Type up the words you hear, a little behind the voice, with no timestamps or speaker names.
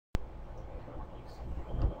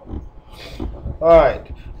All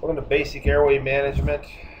right, welcome to basic airway management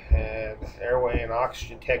and airway and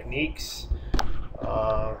oxygen techniques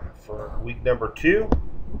for week number 2.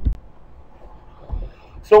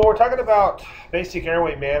 So we're talking about basic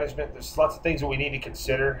airway management. There's lots of things that we need to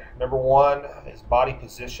consider. Number 1 is body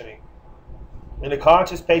positioning. In a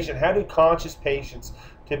conscious patient, how do conscious patients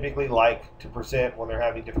typically like to present when they're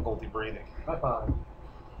having difficulty breathing? Tripod.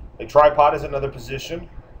 A tripod is another position.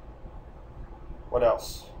 What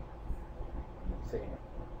else?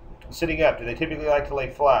 Sitting up. Do they typically like to lay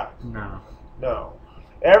flat? No. No.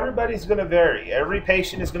 Everybody's going to vary. Every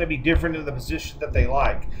patient is going to be different in the position that they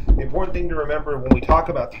like. The important thing to remember when we talk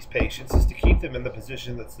about these patients is to keep them in the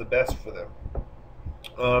position that's the best for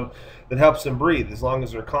them, that helps them breathe as long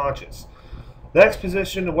as they're conscious. Next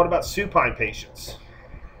position, what about supine patients?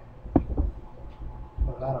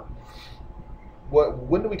 What about them?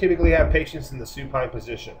 When do we typically have patients in the supine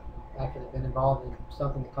position? After they've been involved in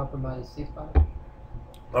something that compromises C-spine?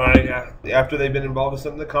 All right, after they've been involved in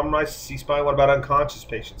something that compromises C-spine, what about unconscious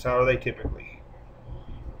patients? How are they typically?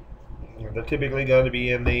 They're typically going to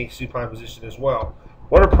be in the supine position as well.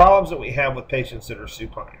 What are problems that we have with patients that are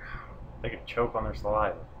supine? They could choke on their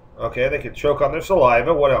saliva. Okay, they could choke on their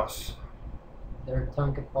saliva. What else? Their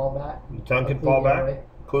tongue could fall back. The tongue can fall back.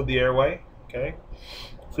 Include the airway. Okay.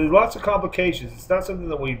 So there's lots of complications. It's not something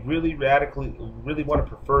that we really want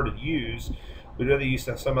to prefer to use. We'd rather use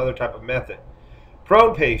some other type of method.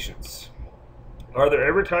 Prone patients. Are there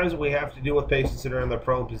ever times that we have to deal with patients that are in the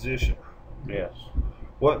prone position? Yes.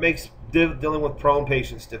 What makes dealing with prone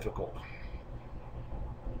patients difficult?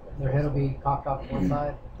 Their head will be cocked off to one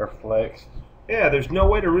side. They're flexed. Yeah, there's no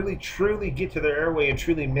way to really truly get to their airway and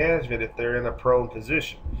truly manage it if they're in a prone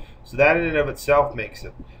position. So that in and of itself makes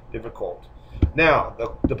it difficult. Now,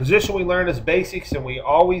 the position we learn is basics, and we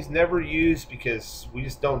always never use because we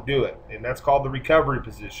just don't do it, and that's called the recovery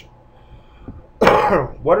position.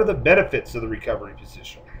 What are the benefits of the recovery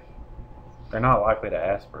position? They're not likely to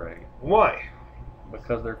aspirate. Why?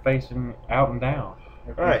 Because they're facing out and down.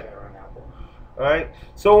 Right. All right.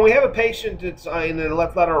 So when we have a patient that's in the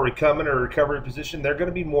left lateral recumbent or recovery position, they're going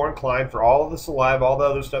to be more inclined for all of the saliva, all the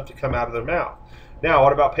other stuff to come out of their mouth. Now,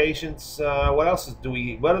 what about patients? What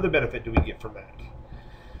other benefit do we get from that?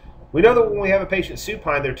 We know that when we have a patient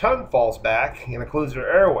supine, their tongue falls back and includes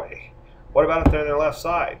their airway. What about if they're on their left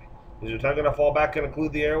side? Is their tongue going to fall back and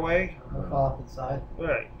include the airway? It'll fall off to the side.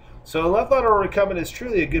 Right. So left lateral recumbent is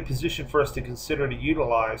truly a good position for us to consider to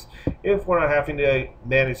utilize if we're not having to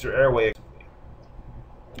manage their airway.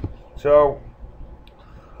 So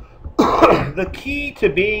the key to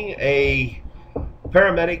being a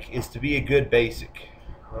paramedic is to be a good basic.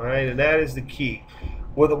 All right, and that is the key.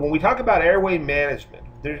 When we talk about airway management,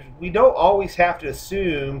 we don't always have to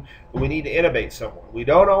assume that we need to intubate someone. We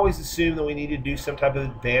don't always assume that we need to do some type of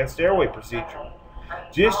advanced airway procedure.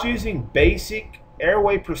 Just using basic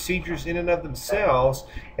airway procedures in and of themselves,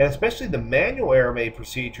 and especially the manual airway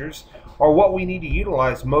procedures, are what we need to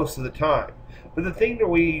utilize most of the time. But the thing that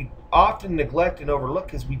we often neglect and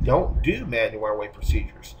overlook is we don't do manual airway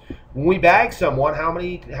procedures. When we bag someone, how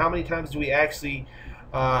many times do we actually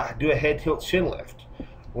do a head tilt chin lift?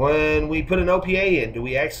 When we put an OPA in, do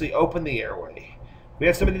we actually open the airway? We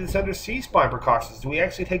have somebody that's under C-spine precautions. Do we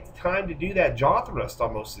actually take the time to do that jaw thrust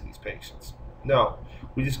on most of these patients? No.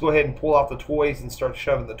 We just go ahead and pull out the toys and start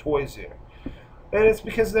shoving the toys in. And it's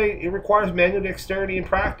because it requires manual dexterity and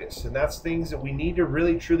practice. And that's things that we need to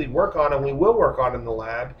really truly work on, and we will work on in the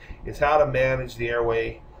lab, is how to manage the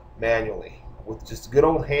airway manually with just good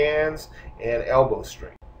old hands and elbow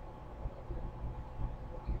strength.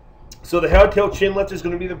 So the head tilt chin lift is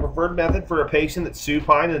going to be the preferred method for a patient that's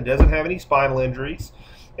supine and doesn't have any spinal injuries,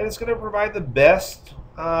 and it's going to provide the best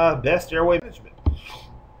airway management.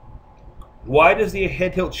 Why does the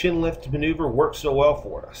head tilt chin lift maneuver work so well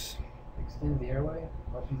for us? Extends the airway,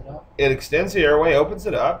 opens it up. It extends the airway, opens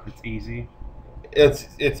it up. It's easy. It's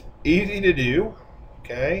easy to do.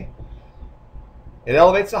 Okay. It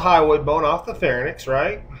elevates the hyoid bone off the pharynx,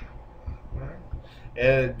 right?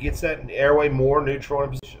 And it gets that airway more neutral in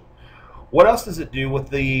position. What else does it do with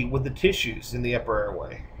the tissues in the upper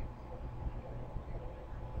airway?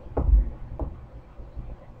 Does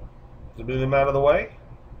it move them out of the way?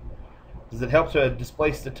 Does it help to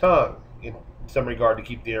displace the tongue in some regard to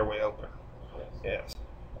keep the airway open? Yes.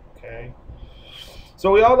 Okay.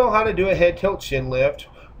 So we all know how to do a head tilt chin lift.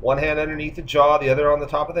 One hand underneath the jaw, the other on the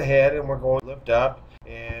top of the head, and we're going to lift up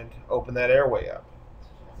and open that airway up.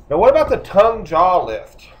 Now what about the tongue jaw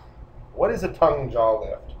lift? What is a tongue jaw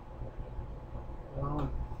lift?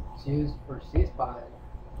 Well, it's used for C-spine.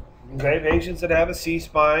 Okay, patients that have a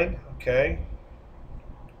C-spine, okay.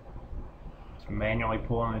 It's manually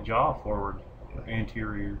pulling the jaw forward.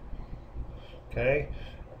 Anterior. Okay.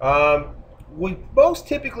 We most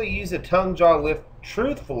typically use a tongue jaw lift.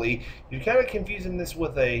 Truthfully, you're kind of confusing this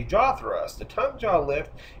with a jaw thrust. The tongue jaw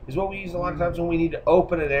lift is what we use a lot of times when we need to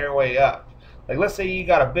open an airway up. Like, let's say you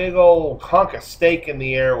got a big old hunk of steak in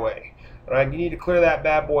the airway. All right, you need to clear that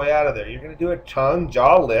bad boy out of there. You're going to do a tongue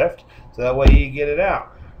jaw lift so that way you get it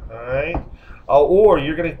out. All right. Or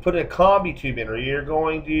you're going to put a combi tube in, or you're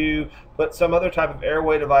going to put some other type of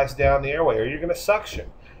airway device down the airway, or you're going to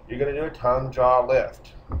suction. You're going to do a tongue jaw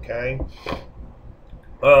lift. Okay.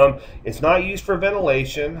 It's not used for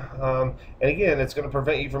ventilation, and again, it's going to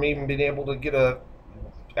prevent you from even being able to get a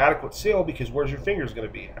adequate seal, because where's your fingers going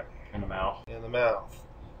to be at? In the mouth. In the mouth.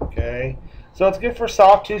 Okay. So it's good for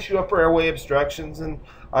soft tissue upper airway obstructions and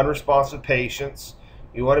unresponsive patients.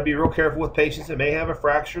 You want to be real careful with patients that may have a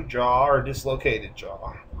fractured jaw or dislocated jaw.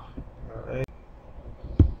 All right.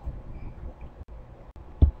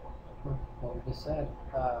 What we just said.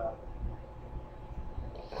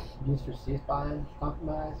 Used for C-spine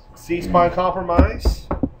compromise. C-spine compromise.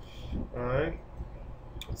 All right.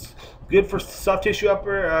 It's good for soft tissue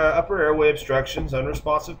upper airway obstructions,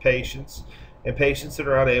 unresponsive patients, and patients that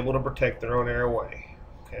are unable to protect their own airway.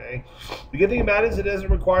 Okay. The good thing about it is it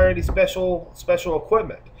doesn't require any special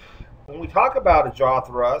equipment. When we talk about a jaw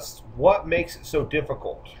thrust, what makes it so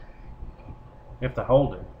difficult? You have to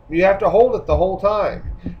hold it. You have to hold it the whole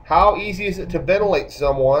time. How easy is it to ventilate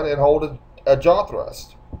someone and hold a jaw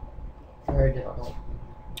thrust? Very difficult.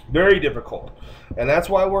 Very difficult. And that's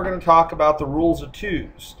why we're going to talk about the rules of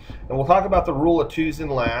twos. And we'll talk about the rule of twos in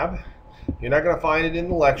lab. You're not going to find it in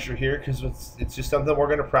the lecture here, because it's just something we're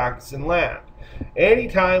going to practice in lab.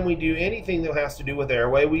 Anytime we do anything that has to do with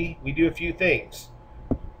airway, we do a few things.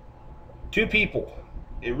 2 people.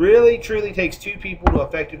 It really, truly takes 2 people to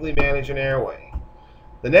effectively manage an airway.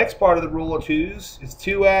 The next part of the rule of twos is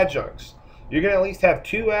 2 adjuncts. You're going to at least have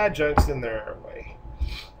 2 adjuncts in their airway.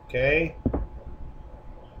 Okay?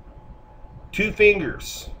 2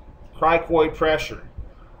 fingers, cricoid pressure,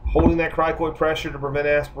 holding that cricoid pressure to prevent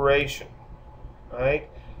aspiration. Right?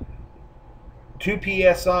 2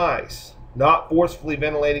 PSIs, not forcefully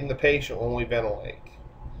ventilating the patient when we ventilate.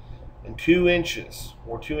 And 2 inches,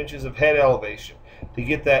 or 2 inches of head elevation, to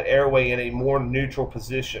get that airway in a more neutral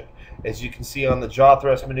position. As you can see on the jaw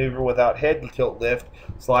thrust maneuver without head tilt lift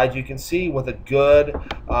slide, you can see with a good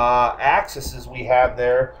axes we have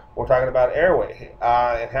there, we're talking about airway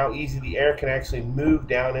and how easy the air can actually move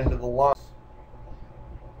down into the lungs.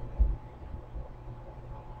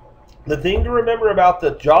 The thing to remember about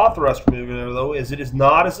the jaw thrust maneuver, though, is it is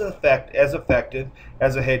not as effective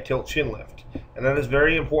as a head tilt chin lift, and that is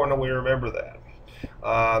very important that we remember that.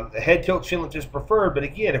 A head tilt chin lift is preferred, but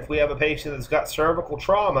again, if we have a patient that's got cervical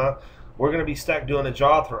trauma, we're going to be stuck doing a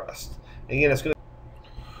jaw thrust. Again, it's going to...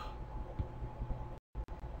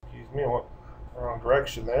 Excuse me, I went wrong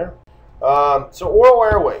direction there. So oral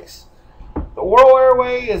airways. The oral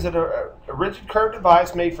airway is a rigid curved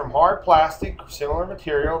device made from hard plastic or similar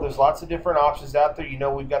material. There's lots of different options out there. You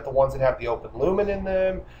know, we've got the ones that have the open lumen in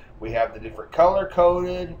them. We have the different color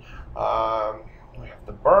coded. We have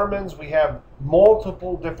the Bermans. We have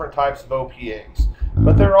multiple different types of OPAs.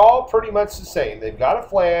 But they're all pretty much the same. They've got a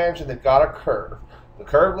flange and they've got a curve. The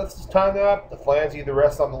curve lifts the tongue up. The flange either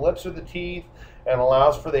rests on the lips or the teeth and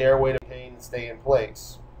allows for the airway to maintain and stay in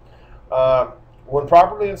place. When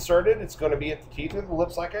properly inserted, it's going to be at the teeth or the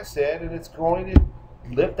lips, like I said, and it's going to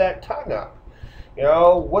lift that tongue up. You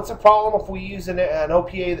know, what's the problem if we use an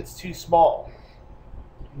OPA that's too small?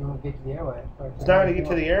 You want to get to the airway. It's not going to get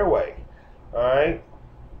to the airway. All right.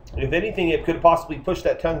 If anything, it could possibly push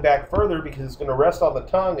that tongue back further because it's going to rest on the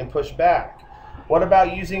tongue and push back. What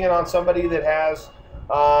about using it on somebody that has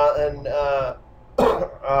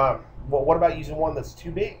well, what about using one that's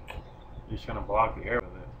too big? You're just going to block the air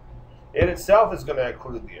with it. It itself is going to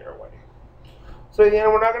occlude the airway. So again,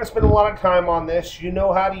 we're not going to spend a lot of time on this. You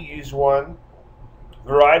know how to use one.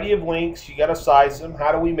 Variety of lengths. You got to size them.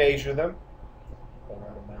 How do we measure them?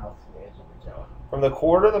 From the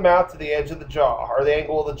corner of the mouth to the edge of the jaw, or the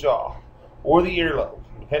angle of the jaw, or the earlobe.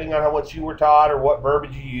 Depending on how much you were taught or what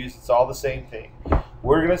verbiage you use, it's all the same thing.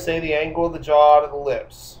 We're going to say the angle of the jaw to the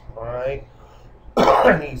lips. All right. You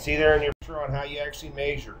can see there in your picture on how you actually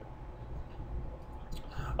measure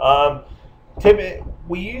it.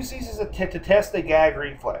 We use these as to test the gag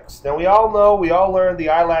reflex. Now we all learned the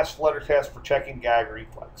eyelash flutter test for checking gag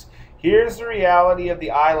reflex. Here's the reality of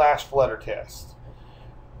the eyelash flutter test.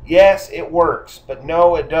 Yes, it works, but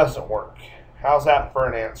no, it doesn't work. How's that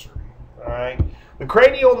for an answer? All right. The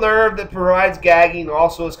cranial nerve that provides gagging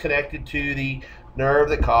also is connected to the nerve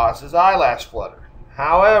that causes eyelash flutter.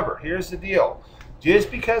 However, here's the deal. Just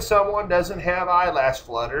because someone doesn't have eyelash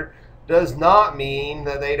flutter does not mean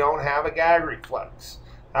that they don't have a gag reflex.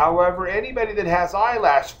 However, anybody that has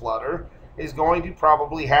eyelash flutter is going to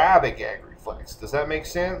probably have a gag reflex. Does that make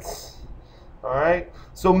sense? All right.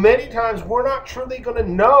 So many times we're not truly going to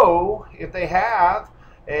know if they have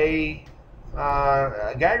a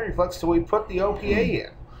gag reflex till we put the OPA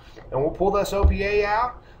in. And we'll pull this OPA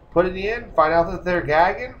out, put it in, find out that they're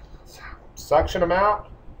gagging, suction them out,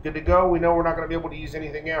 good to go. We know we're not going to be able to use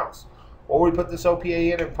anything else. Or we put this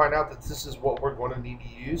OPA in and find out that this is what we're going to need to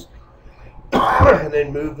use, and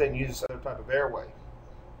then move and use this other type of airway.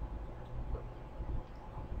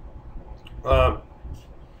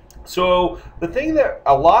 So the thing that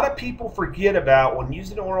a lot of people forget about when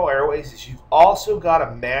using oral airways is you've also got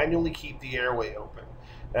to manually keep the airway open.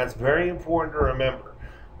 That's very important to remember.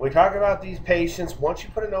 When we talk about these patients, once you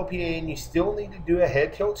put an OPA in, you still need to do a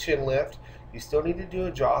head tilt chin lift. You still need to do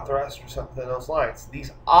a jaw thrust or something along those lines.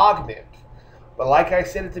 These augment. But like I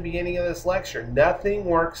said at the beginning of this lecture, nothing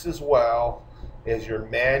works as well as your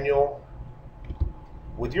manual,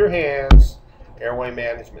 with your hands, airway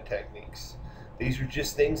management techniques. These are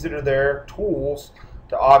just things that are there, tools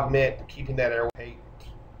to augment keeping that airway patent.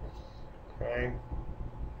 Okay.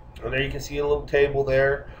 And there you can see a little table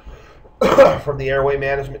there from the airway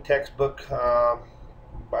management textbook by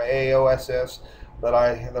AOSS that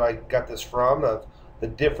I got this from, of the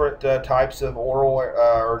different types of oral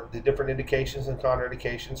or the different indications and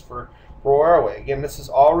contraindications for oral airway. Again, this is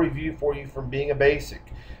all reviewed for you from being a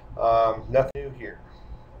basic. Nothing new here.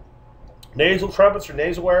 Nasal trumpets or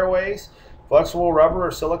nasal airways, flexible rubber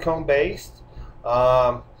or silicone based.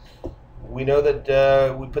 We know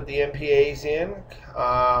that we put the MPAs in.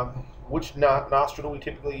 Which nostril do we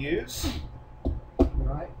typically use?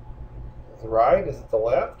 Right. Is it right? Is it the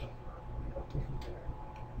left?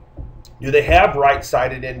 Do they have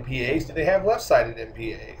right-sided NPAs? Do they have left-sided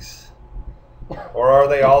NPAs? Or are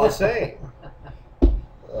they all the same?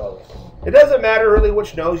 It doesn't matter really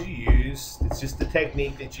which nose you use. It's just the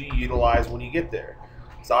technique that you utilize when you get there.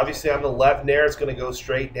 So obviously on the left nair, it's going to go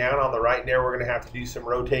straight down. On the right nair, we're going to have to do some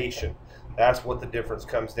rotation. That's what the difference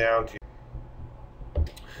comes down to.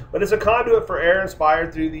 But it's a conduit for air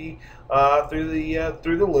inspired through the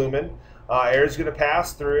lumen. Air is going to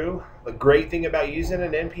pass through. The great thing about using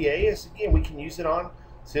an NPA is, again, we can use it on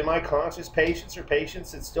semi-conscious patients or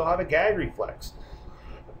patients that still have a gag reflex.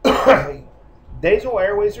 Nasal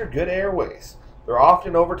airways are good airways. They're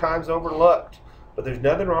often overtimes overlooked, but there's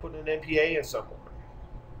nothing wrong with an NPA in someone.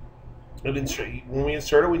 When we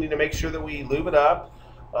insert it, we need to make sure that we lube it up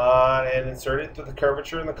and insert it through the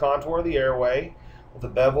curvature and the contour of the airway with the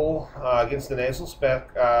bevel against the nasal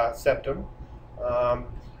septum.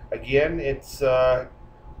 Again, it's you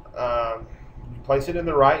place it in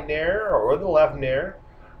the right nair or the left nair.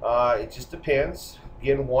 It just depends.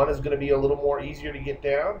 Again, one is going to be a little more easier to get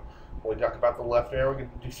down. When we talk about the left nair, we're going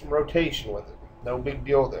to do some rotation with it. No big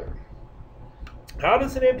deal there. How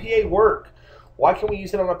does an MPA work? Why can we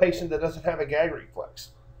use it on a patient that doesn't have a gag reflex?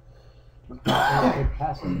 It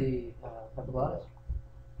passes the epiglottis.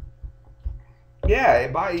 Yeah,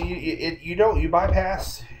 you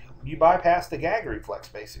bypass the gag reflex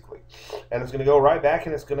basically, and it's going to go right back,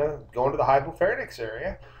 and it's going to go into the hypopharynx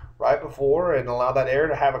area right before and allow that air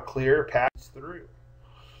to have a clear pass through.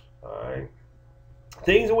 All right.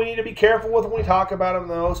 Things that we need to be careful with when we talk about them,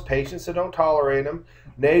 those patients that don't tolerate them.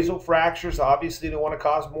 Nasal fractures, obviously, don't want to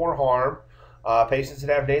cause more harm. Patients that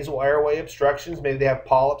have nasal airway obstructions, maybe they have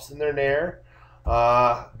polyps in their nair.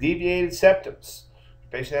 Deviated septums. If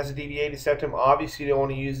a patient has a deviated septum, obviously you don't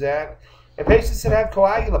want to use that. And patients that have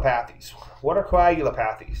coagulopathies. What are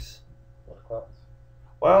coagulopathies?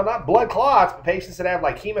 Well, not blood clots, but patients that have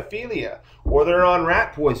like hemophilia, or they're on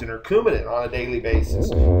rat poison or Coumadin on a daily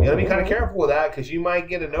basis. You got to be kind of careful with that because you might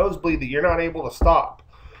get a nosebleed that you're not able to stop.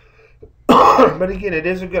 But again, it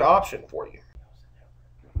is a good option for you.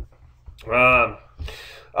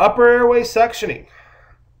 Upper airway suctioning.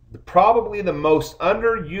 Probably the most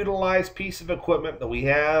underutilized piece of equipment that we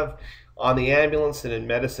have on the ambulance and in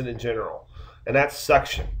medicine in general, and that's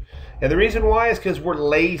suction. And the reason why is because we're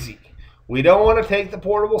lazy. We don't want to take the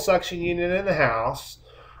portable suction unit in the house,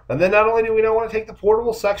 and then not only do we not want to take the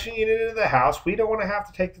portable suction unit into the house, we don't want to have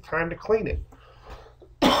to take the time to clean it.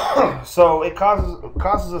 So it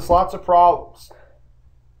causes us lots of problems.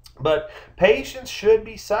 But patients should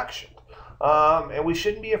be suctioned. And we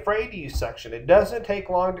shouldn't be afraid to use suction. It doesn't take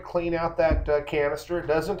long to clean out that canister. It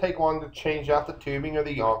doesn't take long to change out the tubing or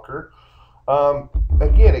the yonker.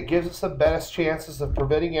 Again, it gives us the best chances of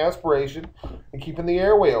preventing aspiration and keeping the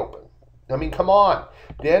airway open. I mean, come on.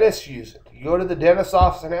 Dentists use it. You go to the dentist's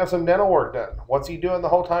office and have some dental work done. What's he doing the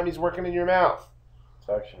whole time he's working in your mouth?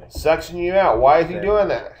 Suction you out. Why is he doing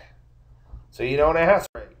that? So you don't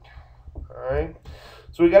aspirate. All right.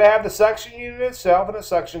 So we got to have the suction unit itself and a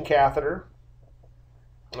suction catheter.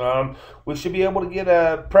 We should be able to get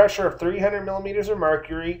a pressure of 300 millimeters of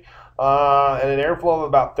mercury and an airflow of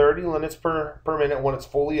about 30 litres per minute when it's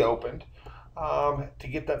fully opened to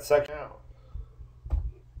get that suction out.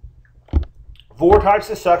 4 types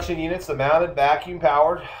of suction units: the mounted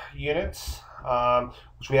vacuum-powered units,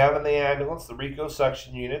 which we have in the ambulance, the RICO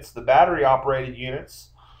suction units, the battery-operated units,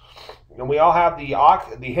 and we all have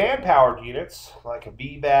the hand-powered units, like a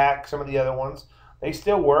VBAC, some of the other ones. They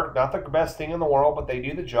still work, not the best thing in the world, but they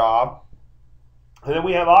do the job. And then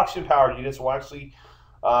we have oxygen-powered units. We'll actually,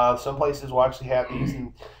 some places will actually have these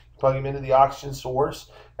and plug them into the oxygen source,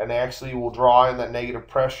 and they actually will draw in that negative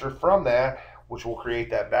pressure from that, which will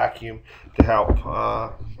create that vacuum to help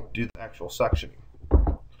do the actual suctioning.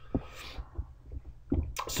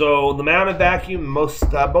 So the mounted vacuum, most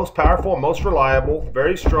powerful and most reliable,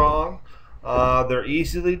 very strong. They're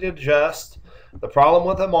easily to adjust. The problem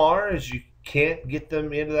with them is you can't get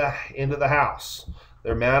them into the house.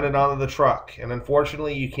 They're mounted onto the truck, and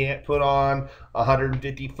unfortunately, you can't put on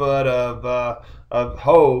 150 foot of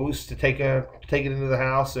hose to take it into the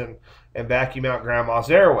house and vacuum out Grandma's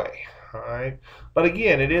airway. All right, but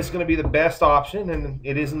again, it is going to be the best option, and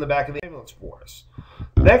it is in the back of the ambulance for us.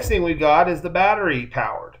 The next thing we've got is the battery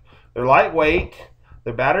powered. They're lightweight.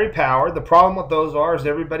 They're battery powered. The problem with those is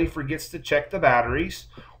everybody forgets to check the batteries,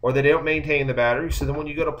 or they don't maintain the batteries. So then when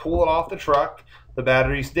you go to pull it off the truck, the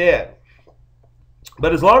battery's dead.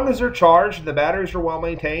 But as long as they're charged and the batteries are well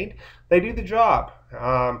maintained, they do the job,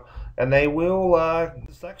 and they will the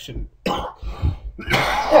suction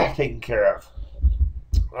taken care of.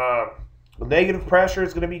 Negative pressure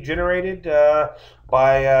is going to be generated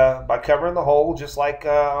by covering the hole, just like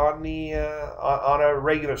on a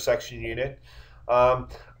regular suction unit.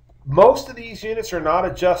 Most of these units are not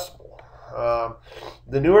adjustable.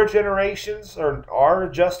 The newer generations are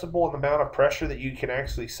adjustable in the amount of pressure that you can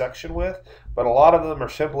actually suction with, but a lot of them are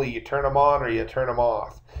simply you turn them on or you turn them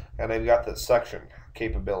off, and they've got the suction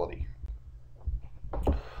capability.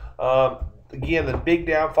 Again, the big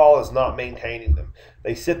downfall is not maintaining them.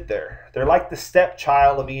 They sit there. They're like the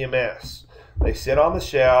stepchild of EMS. They sit on the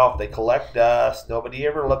shelf. They collect dust. Nobody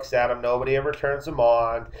ever looks at them. Nobody ever turns them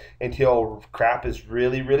on until crap is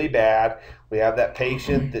really, really bad. We have that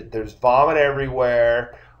patient that there's vomit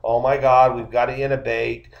everywhere. Oh my God, we've got to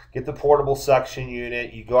intubate. Get the portable suction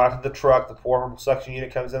unit. You go out to the truck. The portable suction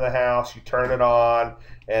unit comes in the house. You turn it on,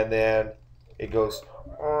 and then it goes,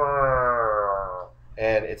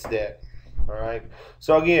 and it's dead. All right.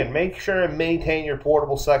 So again, make sure and maintain your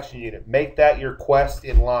portable suction unit. Make that your quest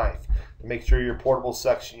in life. Make sure your portable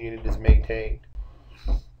suction unit is maintained.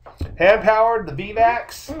 Hand powered, the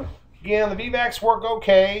VBACs. Again, the VBACs work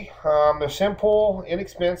okay. They're simple,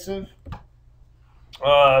 inexpensive.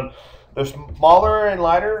 They're smaller and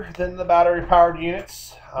lighter than the battery powered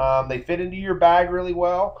units. They fit into your bag really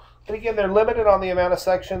well. But again, they're limited on the amount of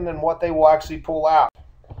suction and what they will actually pull out.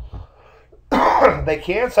 They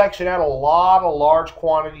can suction out a lot of large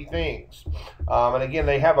quantity things. And again,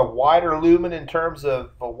 they have a wider lumen in terms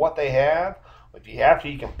of what they have. If you have to,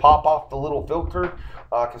 you can pop off the little filter,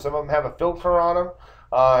 because some of them have a filter on them.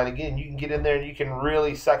 And again, you can get in there and you can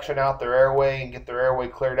really suction out their airway and get their airway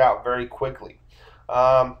cleared out very quickly.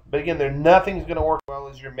 But again, nothing's going to work well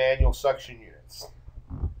as your manual suction units.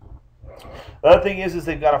 The other thing is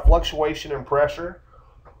they've got a fluctuation in pressure.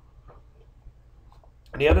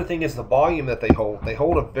 And the other thing is the volume that they hold. They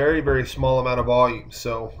hold a very, very small amount of volume.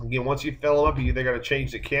 So again, once you fill them up, you either got to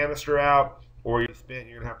change the canister out, or you're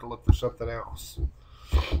going to have to look for something else.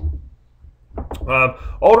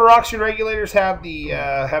 Older oxygen regulators have the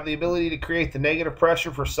ability to create the negative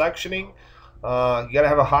pressure for suctioning. You got to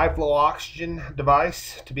have a high flow oxygen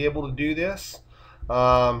device to be able to do this.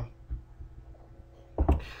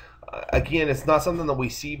 Again, it's not something that we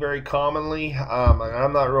see very commonly.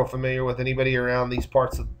 I'm not real familiar with anybody around this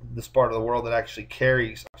part of the world that actually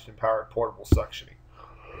carries oxygen-powered portable suctioning.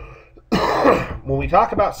 When we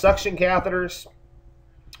talk about suction catheters,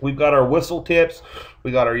 we've got our whistle tips,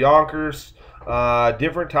 we got our Yonkers,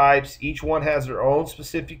 different types. Each one has their own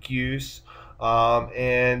specific use,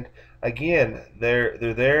 and again, they're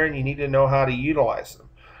there, and you need to know how to utilize them.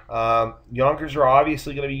 Yonkers are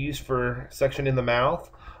obviously going to be used for suction in the mouth.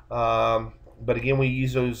 But again, we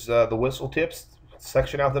use those the whistle tips,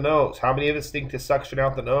 suction out the nose. How many of us think to suction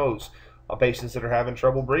out the nose on patients that are having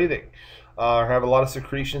trouble breathing, or have a lot of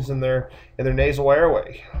secretions in their nasal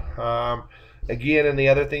airway? Again, and the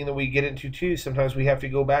other thing that we get into too, sometimes we have to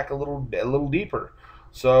go back a little deeper.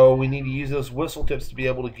 So we need to use those whistle tips to be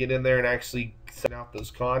able to get in there and actually send out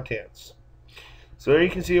those contents. So there you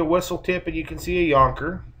can see a whistle tip and you can see a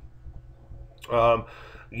yonker.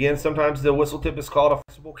 Again, sometimes the whistle tip is called a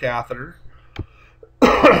flexible catheter.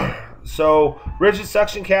 So rigid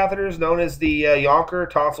suction catheter is known as the yonker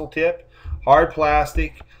tonsil tip. Hard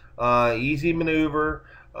plastic, easy maneuver,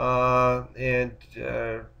 and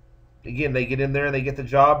again, they get in there and they get the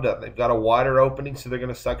job done. They've got a wider opening, so they're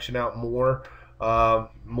going to suction out more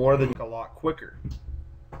than a lot quicker.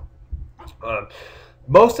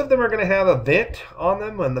 Most of them are going to have a vent on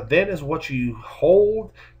them, and the vent is what you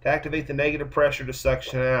hold to activate the negative pressure to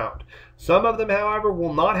suction out. Some of them, however,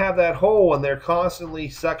 will not have that hole, and they're constantly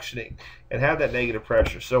suctioning and have that negative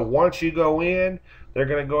pressure. So once you go in, they're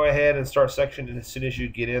going to go ahead and start suctioning as soon as you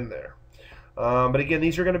get in there. But again,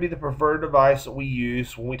 these are going to be the preferred device that we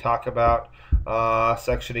use when we talk about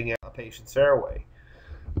suctioning out a patient's airway.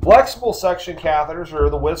 Flexible suction catheters, or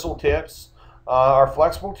the whistle tips, are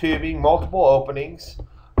flexible tubing, multiple openings.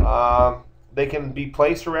 They can be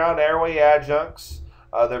placed around airway adjuncts.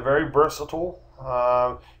 They're very versatile.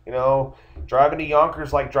 You know, driving a yonker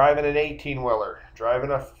is like driving an 18-wheeler.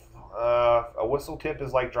 Driving a whistle tip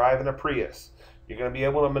is like driving a Prius. You're going to be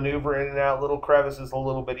able to maneuver in and out little crevices a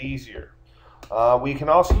little bit easier. We can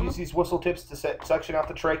also use these whistle tips to suction out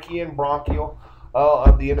the trachea and bronchial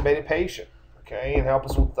of the intubated patient, okay, and help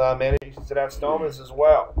us with managing patients that have stomas as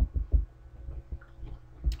well.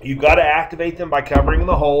 You've got to activate them by covering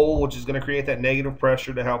the hole, which is going to create that negative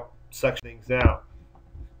pressure to help suction things out.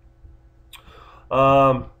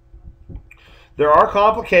 There are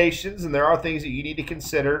complications and there are things that you need to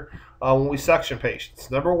consider when we suction patients.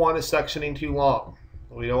 Number one is suctioning too long.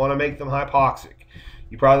 We don't want to make them hypoxic.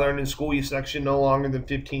 You probably learned in school you suction no longer than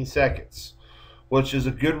 15 seconds, which is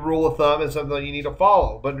a good rule of thumb and something you need to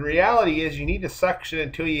follow. But in reality is you need to suction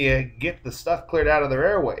until you get the stuff cleared out of their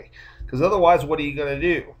airway, because otherwise what are you going to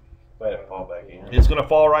do? Let it fall back in. It's going to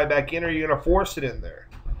fall right back in, or you're going to force it in there.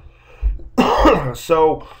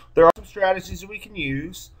 So there are some strategies that we can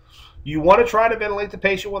use. You want to try to ventilate the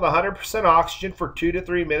patient with 100% oxygen for 2 to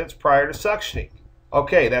 3 minutes prior to suctioning.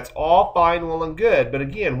 Okay, that's all fine, well, and good. But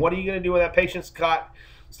again, what are you going to do when that patient's got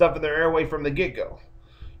stuff in their airway from the get-go?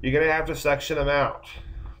 You're going to have to suction them out.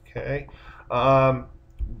 Okay?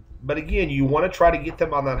 But again, you want to try to get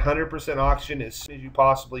them on that 100% oxygen as soon as you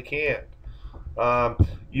possibly can.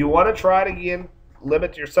 You want to try to, again,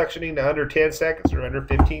 limit your suctioning to under 10 seconds or under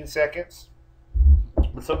 15 seconds.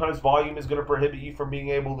 But sometimes volume is going to prohibit you from being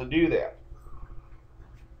able to do that.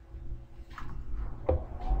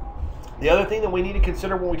 The other thing that we need to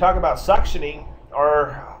consider when we talk about suctioning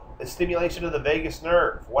are the stimulation of the vagus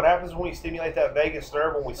nerve. What happens when we stimulate that vagus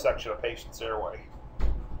nerve when we suction a patient's airway?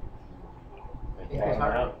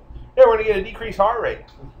 Yeah, we're going to get a decreased heart rate.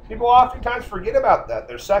 People oftentimes forget about that.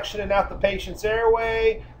 They're suctioning out the patient's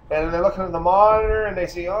airway, and they're looking at the monitor, and they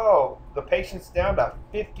see, oh, the patient's down to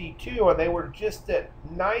 52, and they were just at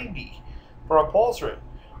 90 for a pulse rate.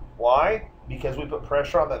 Why? Because we put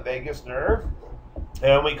pressure on that vagus nerve,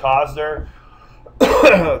 and we cause them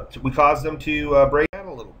to break down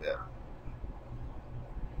a little bit.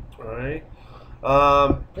 All right.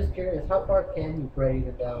 Just curious, how far can you braid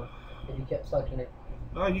it down if you kept suctioning?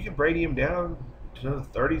 Oh, you can braid him down to the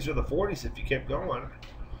 30s or the 40s if you kept going.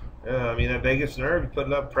 I mean, that vagus nerve, you put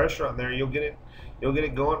enough pressure on there, you'll get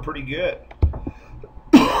it going pretty good.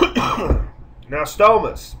 Now,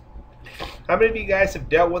 stomas. How many of you guys have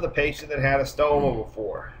dealt with a patient that had a stoma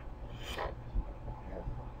before?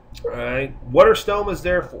 All right. What are stomas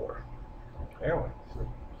there for? Airway.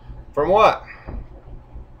 From what?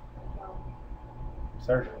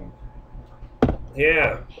 Surgery.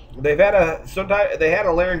 Yeah, they had a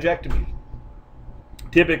laryngectomy.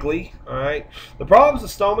 Typically, all right. The problems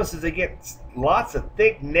with stomas is they get lots of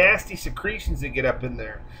thick, nasty secretions that get up in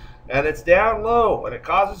there, and it's down low, and it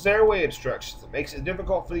causes airway obstructions. It makes it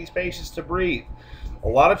difficult for these patients to breathe. A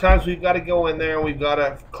lot of times we've got to go in there and we've got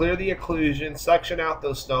to clear the occlusion, suction out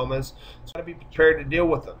those stomas. So got to be prepared to deal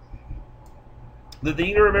with them. The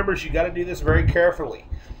thing to remember is you got to do this very carefully.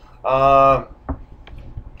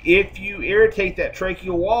 If you irritate that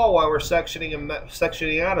tracheal wall while we're suctioning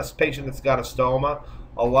out a patient that's got a stoma,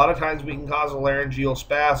 a lot of times we can cause a laryngeal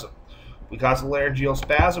spasm. We cause a laryngeal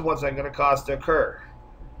spasm, what's that going to cause to occur?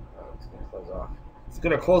 It's going to close off. It's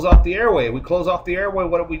going to close off the airway. We close off the airway,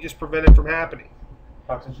 what have we just prevented from happening?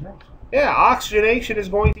 Oxygenation. Yeah, oxygenation is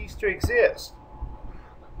going to cease to exist.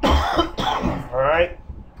 All right.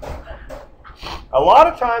 A lot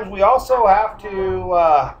of times we also have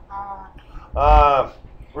to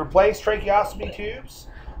replace tracheostomy tubes.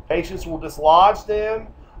 Patients will dislodge them,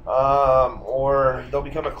 or they'll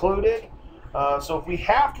become occluded. So if we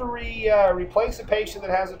have to replace a patient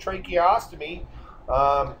that has a tracheostomy,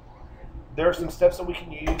 there are some steps that we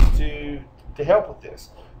can use to help with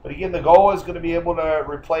this. But again, the goal is going to be able to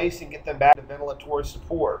replace and get them back to ventilatory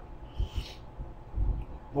support.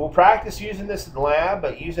 We'll practice using this in the lab,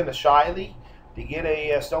 but using a Shiley to get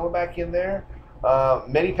a stoma back in there.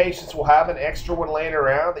 Many patients will have an extra one laying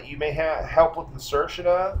around that you may help with insertion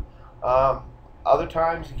of. Other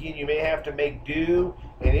times, again, you may have to make do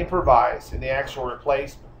and improvise in the actual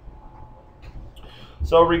replacement.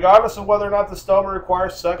 So regardless of whether or not the stoma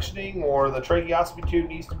requires suctioning or the tracheostomy tube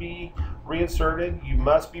needs to be reinserted, you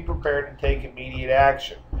must be prepared to take immediate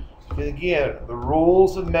action. Because again, the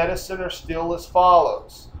rules of medicine are still as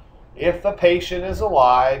follows. If the patient is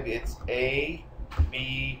alive, it's A,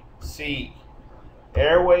 B, C.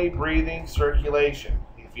 Airway, breathing, circulation.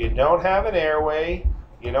 If you don't have an airway,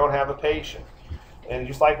 you don't have a patient. And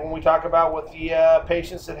just like when we talk about with the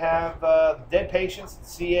patients that have dead patients,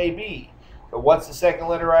 it's CAB. But what's the second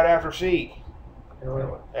letter right after C?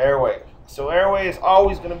 Airway. Airway. So airway is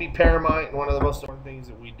always going to be paramount and one of the most important things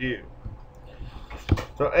that we do.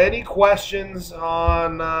 So any questions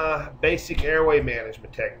on basic airway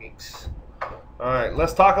management techniques? All right,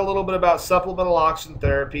 let's talk a little bit about supplemental oxygen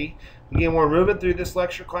therapy. Again, we're moving through this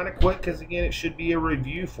lecture kind of quick because, again, it should be a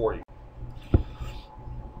review for you.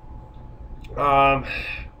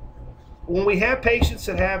 When we have patients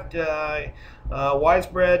that have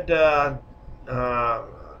widespread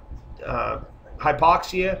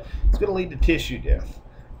hypoxia, it's going to lead to tissue death.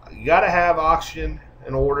 You got to have oxygen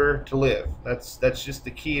in order to live. That's just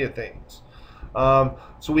the key to things.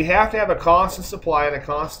 So we have to have a constant supply and a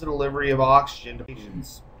constant delivery of oxygen to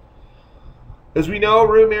patients. As we know,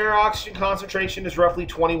 room air oxygen concentration is roughly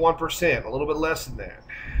 21%, a little bit less than that.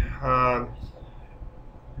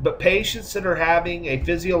 But patients that are having a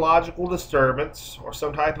physiological disturbance or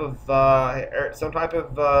some type of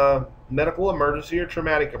medical emergency or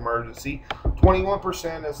traumatic emergency,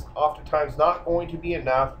 21% is oftentimes not going to be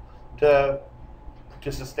enough to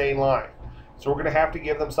sustain life. So we're going to have to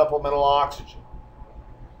give them supplemental oxygen.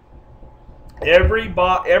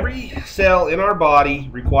 Every cell in our body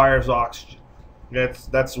requires oxygen.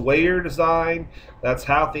 That's the way you're designed. That's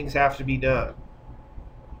how things have to be done.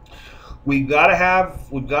 We've got to have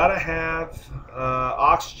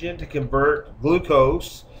oxygen to convert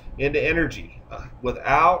glucose into energy.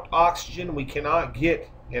 Without oxygen, we cannot get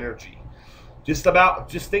energy. Just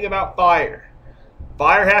think about fire.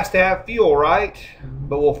 Fire has to have fuel, right?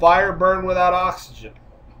 But will fire burn without oxygen?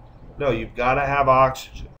 No, you've got to have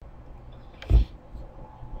oxygen.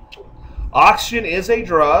 Oxygen is a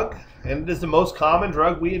drug, and it is the most common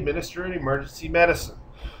drug we administer in emergency medicine.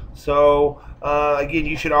 So, again,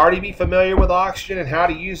 you should already be familiar with oxygen and how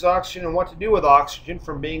to use oxygen and what to do with oxygen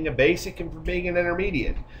from being a basic and from being an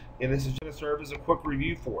intermediate. And this is going to serve as a quick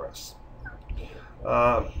review for us.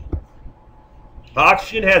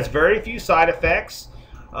 Oxygen has very few side effects.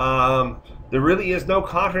 There really is no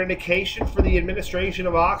contraindication for the administration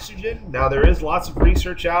of oxygen. Now, there is lots of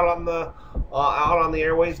research out on the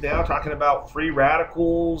airways now talking about free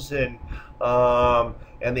radicals and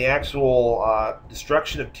the actual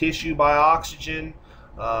destruction of tissue by oxygen.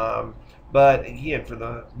 But again, for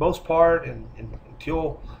the most part, and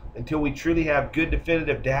until we truly have good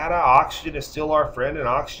definitive data, oxygen is still our friend and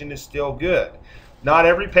oxygen is still good. Not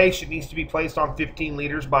every patient needs to be placed on 15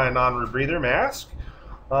 liters by a non-rebreather mask.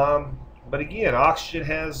 But again, oxygen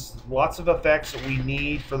has lots of effects that we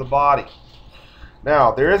need for the body.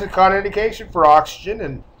 Now, there is a contraindication for oxygen,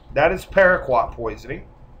 and that is paraquat poisoning.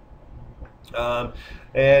 And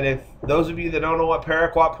if those of you that don't know what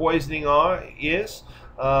paraquat poisoning is,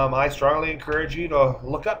 I strongly encourage you to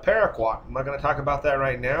look up paraquat. I'm not going to talk about that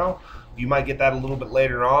right now. You might get that a little bit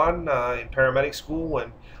later on in paramedic school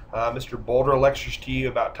when Mr. Boulder lectures to you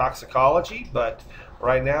about toxicology. But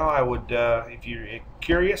right now, I would, if you're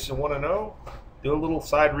curious and want to know, do a little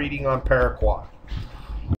side reading on paraquat.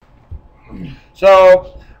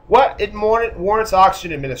 So, what warrants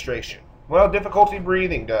oxygen administration? Well, difficulty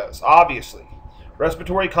breathing does, obviously.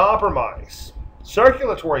 Respiratory compromise,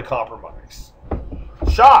 circulatory compromise,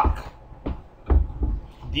 shock,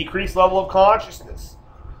 decreased level of consciousness,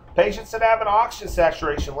 patients that have an oxygen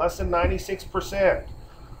saturation less than 96%,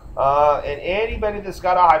 and anybody that's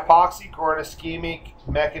got a hypoxic or an ischemic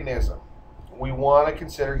mechanism, we want to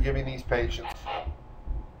consider giving these patients.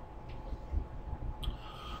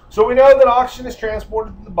 So we know that oxygen is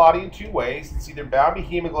transported to the body in two ways. It's either bound to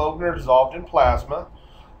hemoglobin or dissolved in plasma.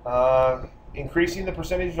 Increasing the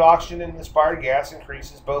percentage of oxygen in the inspired gas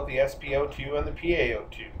increases both the SpO2 and the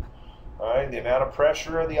PaO2. All right, the amount of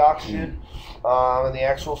pressure of the oxygen and the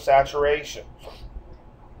actual saturation.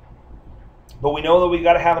 But we know that we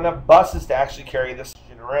got to have enough buses to actually carry this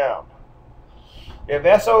around. If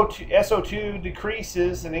SO2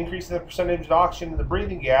 decreases, an increase in the percentage of oxygen in the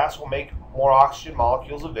breathing gas will make more oxygen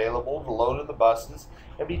molecules available to load in the buses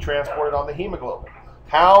and be transported on the hemoglobin.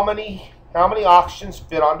 How many oxygens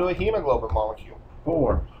fit onto a hemoglobin molecule?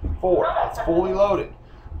 4. 4. It's fully loaded.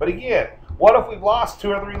 But again, what if we've lost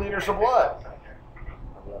 2 or 3 liters of blood?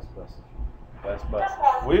 I've lost buses. Last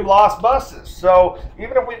buses. We've lost buses. So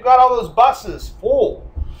even if we've got all those buses full,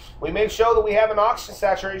 we may show that we have an oxygen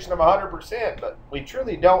saturation of 100%, but we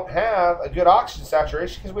truly don't have a good oxygen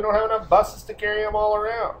saturation because we don't have enough buses to carry them all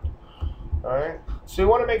around. All right. So we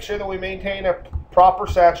want to make sure that we maintain a proper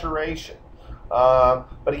saturation. But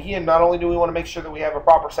again, not only do we want to make sure that we have a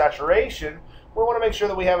proper saturation, we want to make sure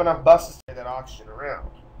that we have enough buses to carry that oxygen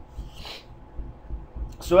around.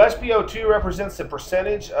 So SpO2 represents the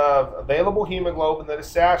percentage of available hemoglobin that is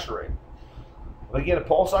saturated. But again, a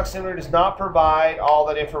pulse oximeter does not provide all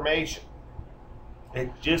that information.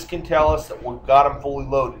 It just can tell us that we've got them fully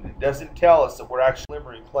loaded. It doesn't tell us that we're actually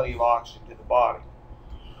delivering plenty of oxygen to the body.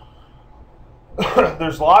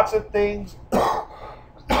 There's lots of things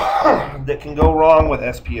that can go wrong with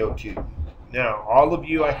SpO2. Now, all of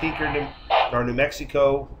you, I think, are New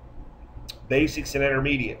Mexico basics and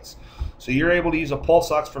intermediates. So you're able to use a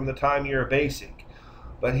pulse ox from the time you're a basic.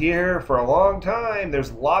 But here, for a long time,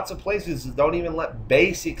 there's lots of places that don't even let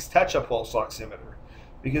basics touch a pulse oximeter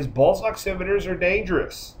because pulse oximeters are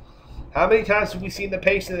dangerous. How many times have we seen the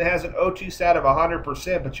patient that has an O2 sat of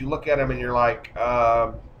 100%, but you look at him and you're like,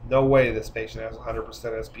 no way this patient has 100%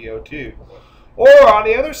 SpO2. Or on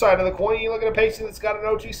the other side of the coin, you look at a patient that's got an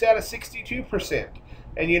O2 sat of 62%,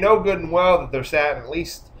 and you know good and well that they're sat at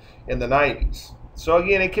least in the 90s. So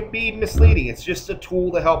again, it can be misleading. It's just a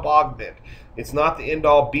tool to help augment. It's not the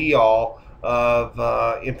end-all, be-all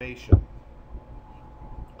of information.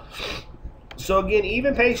 So again,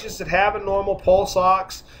 even patients that have a normal pulse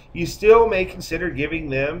ox, you still may consider giving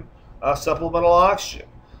them supplemental oxygen.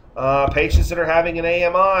 Patients that are having an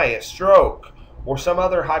AMI, a stroke, or some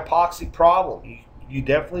other hypoxic problem, you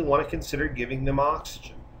definitely want to consider giving them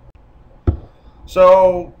oxygen.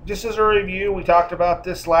 So just as a review, we talked about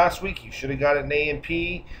this last week. You should have got an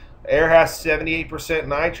A&P. Air has 78%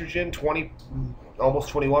 nitrogen,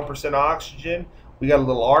 almost 21% oxygen. We got a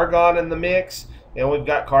little argon in the mix, and we've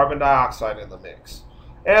got carbon dioxide in the mix.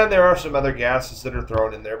 And there are some other gases that are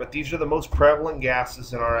thrown in there, but these are the most prevalent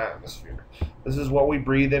gases in our atmosphere. This is what we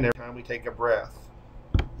breathe in every time we take a breath.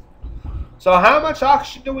 So how much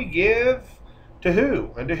oxygen do we give to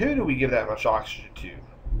who? And to who do we give that much oxygen to?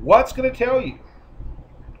 What's going to tell you?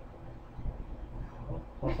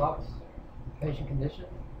 Pulse ox, patient condition.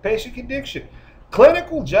 Patient condition.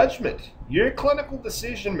 Clinical judgment. Your clinical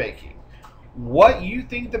decision making. What you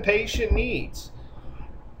think the patient needs.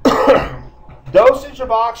 Dosage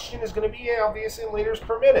of oxygen is going to be obviously in liters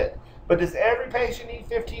per minute. But does every patient need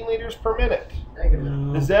 15 liters per minute? Negative.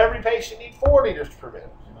 No. Does every patient need 4 liters per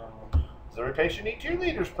minute? No. Does every patient need 2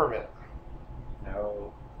 liters per minute?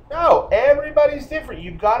 No. No, everybody's different.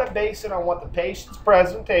 You've got to base it on what the patient's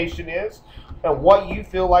presentation is and what you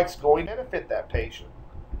feel like is going to benefit that patient.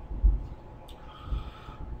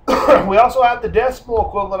 We also have the decimal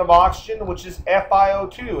equivalent of oxygen, which is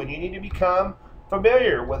FiO2, and you need to become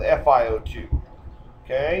familiar with FiO2.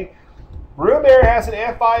 Okay? Room air has an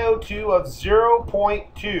FiO2 of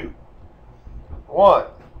 0.2. 1.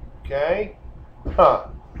 Okay?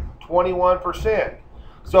 21%.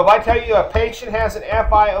 So if I tell you a patient has an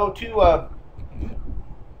FiO2 of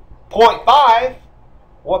 0.5,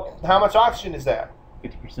 how much oxygen is that?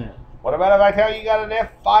 50%. What about if I tell you got an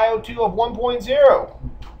FiO2 of 1.0?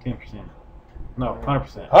 10%. No,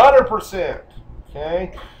 100%. 100%.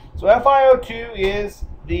 Okay, so FiO2 is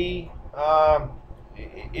the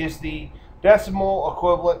decimal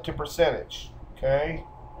equivalent to percentage. Okay,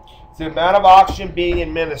 it's the amount of oxygen being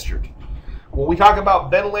administered. When we talk about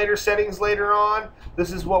ventilator settings later on,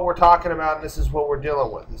 this is what we're talking about, and this is what we're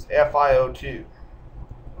dealing with. Is FiO2.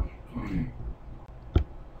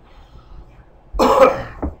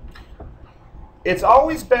 It's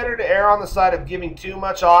always better to err on the side of giving too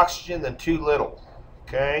much oxygen than too little,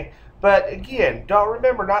 okay? But again,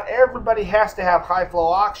 remember, not everybody has to have high flow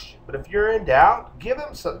oxygen. But if you're in doubt, give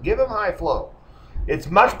them high flow. It's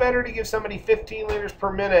much better to give somebody 15 liters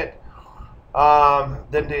per minute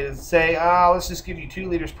than to say, let's just give you 2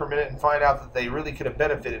 liters per minute and find out that they really could have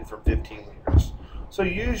benefited from 15 liters. So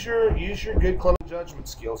use your good clinical judgment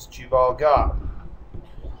skills that you've all got.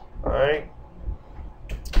 All right.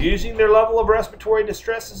 Using their level of respiratory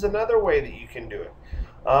distress is another way that you can do it.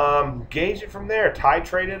 Gauge it from there.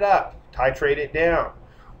 Titrate it up. Titrate it down.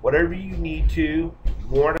 Whatever you need to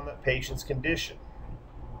warn them patient's condition.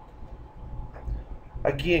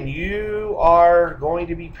 Again, you are going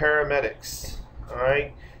to be paramedics, all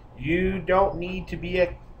right? You don't need to be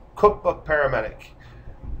a cookbook paramedic.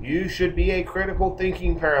 You should be a critical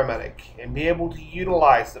thinking paramedic and be able to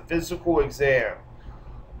utilize the physical exam,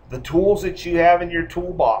 the tools that you have in your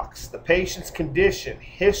toolbox, the patient's condition,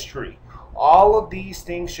 history. All of these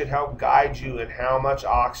things should help guide you in how much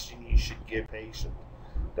oxygen you should give patients.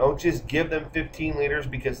 Don't just give them 15 liters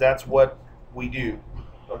because that's what we do.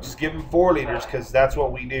 Don't just give them 4 liters because that's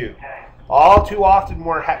what we do. All too often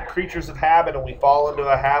we're creatures of habit, and we fall into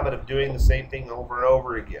a habit of doing the same thing over and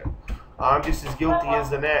over again. I'm just as guilty as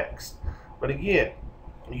the next. But again,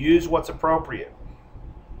 use what's appropriate.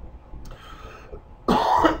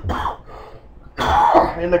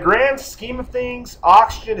 In the grand scheme of things,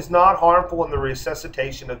 oxygen is not harmful in the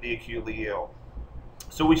resuscitation of the acutely ill.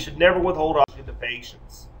 So we should never withhold oxygen to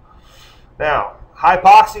patients. Now,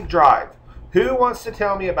 hypoxic drive. Who wants to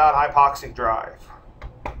tell me about hypoxic drive?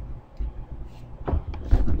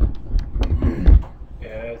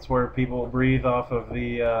 Yeah, it's where people breathe off of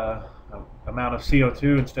the amount of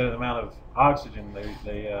CO2 instead of the amount of oxygen.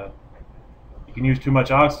 You can use too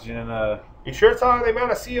much oxygen, and You sure it's on the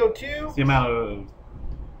amount of CO2? it's the amount of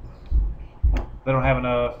they don't have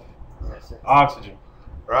enough oxygen.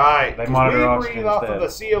 Right. They monitor we oxygen breathe off of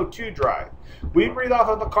instead. the CO2 drive. We breathe off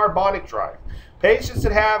of the carbonic drive. Patients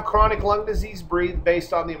that have chronic lung disease breathe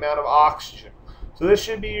based on the amount of oxygen. So this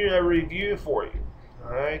should be a review for you.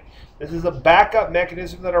 All right. This is a backup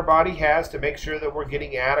mechanism that our body has to make sure that we're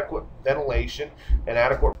getting adequate ventilation and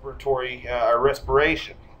adequate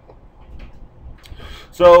respiration.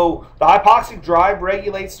 So the hypoxic drive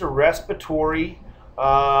regulates the respiratory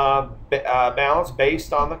balance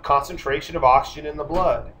based on the concentration of oxygen in the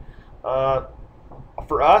blood.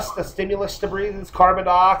 For us, the stimulus to breathe is carbon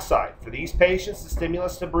dioxide. For these patients, the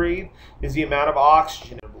stimulus to breathe is the amount of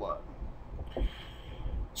oxygen in the blood.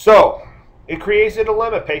 So it creates a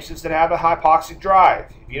dilemma. Patients that have a hypoxic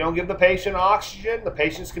drive, if you don't give the patient oxygen, the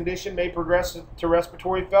patient's condition may progress to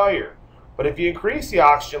respiratory failure. But if you increase the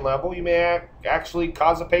oxygen level, you may actually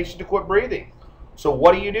cause a patient to quit breathing. So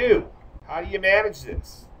what do? How do you manage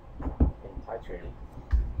this?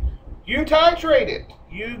 You titrate it.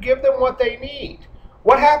 You give them what they need.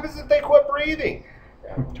 What happens if they quit breathing?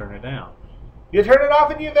 Turn it down. You turn it off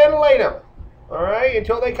and you ventilate them. All right,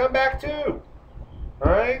 until they come back to.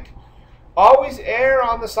 All right. Always err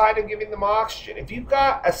on the side of giving them oxygen. If you've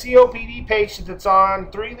got a COPD patient that's on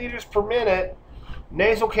 3 liters per minute,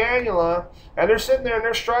 nasal cannula, and they're sitting there and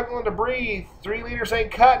they're struggling to breathe, 3 liters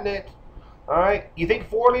ain't cutting it. All right, you think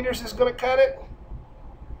 4 liters is going to cut it?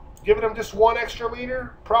 Giving them just 1 extra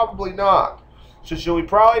liter? Probably not. So should we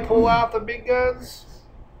probably pull out the big guns?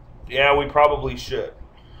 Yeah, we probably should.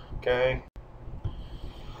 Okay.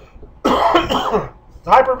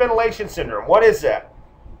 Hyperventilation syndrome. What is that?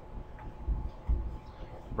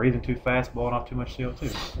 Breathing too fast, blowing off too much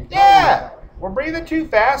CO2. Yeah, we're breathing too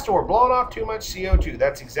fast or we're blowing off too much CO2.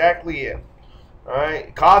 That's exactly it. All right,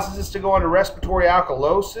 it causes us to go into respiratory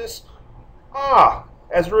alkalosis.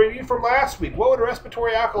 As a review from last week, what would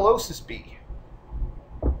respiratory alkalosis be?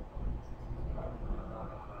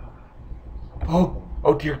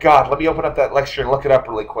 Oh dear God, let me open up that lecture and look it up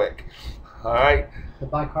really quick. All right. The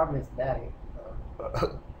bicarbonate's daddy.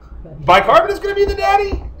 Bicarbonate is going to be the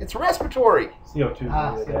daddy? It's respiratory.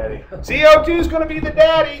 CO2 is the daddy. CO2 is going to be the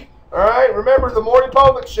daddy. All right, remember the Maury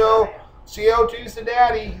Povich show, CO2 is the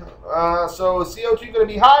daddy. So is CO2 going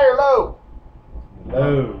to be high or low?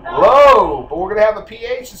 Low. Low, but we're going to have a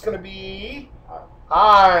pH that's going to be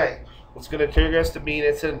high. It's going to trigger us to mean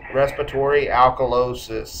it's a respiratory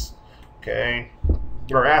alkalosis. Okay,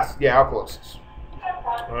 or alkalosis.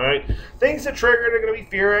 All right, things that trigger it are going to be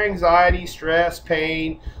fear, anxiety, stress,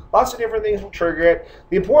 pain. Lots of different things will trigger it.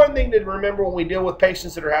 The important thing to remember when we deal with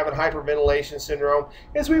patients that are having hyperventilation syndrome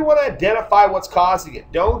is we want to identify what's causing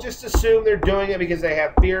it. Don't just assume they're doing it because they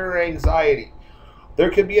have fear or anxiety.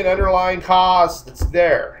 There could be an underlying cause that's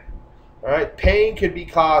there. All right, pain could be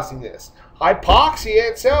causing this.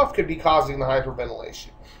 Hypoxia itself could be causing the hyperventilation.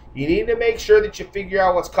 You need to make sure that you figure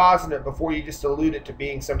out what's causing it before you just allude it to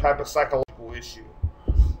being some type of psychological issue.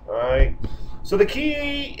 All right. So the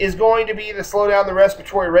key is going to be to slow down the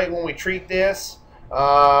respiratory rate when we treat this,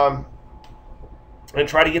 and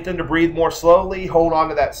try to get them to breathe more slowly. Hold on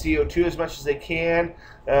to that CO2 as much as they can,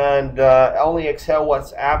 and only exhale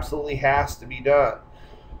what absolutely has to be done.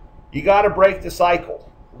 You got to break the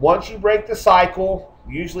cycle. Once you break the cycle,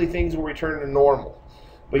 usually things will return to normal.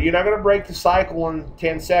 But you're not going to break the cycle in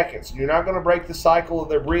 10 seconds. You're not going to break the cycle of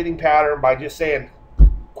their breathing pattern by just saying,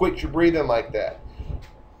 quit your breathing like that.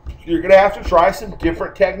 you're going to have to try some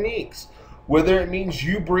different techniques. Whether it means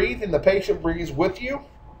you breathe and the patient breathes with you,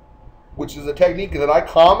 which is a technique that I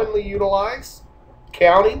commonly utilize.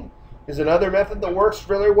 Counting is another method that works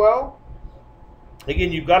really well.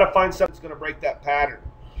 Again, you've got to find something that's going to break that pattern.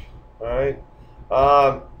 All right.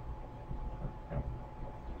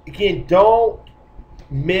 Again, don't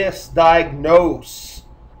misdiagnose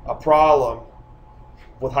a problem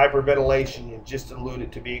with hyperventilation and just allude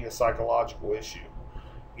it to being a psychological issue.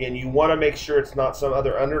 Again, you want to make sure it's not some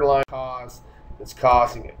other underlying cause that's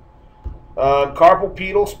causing it. Carpal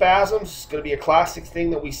pedal spasms is going to be a classic thing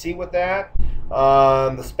that we see with that.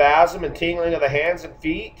 The spasm and tingling of the hands and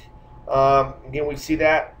feet. Again, we see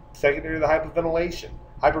that secondary to the hyperventilation.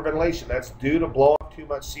 Hyperventilation, that's due to blowing off too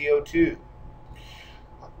much CO2.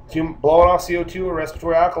 Blowing off CO2 or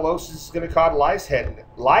respiratory alkalosis is going to cause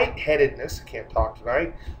lightheadedness, I can't talk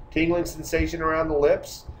tonight, tingling sensation around the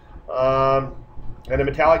lips, and a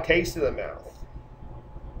metallic taste in the mouth.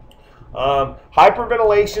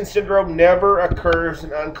 Hyperventilation syndrome never occurs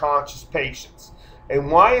in unconscious patients.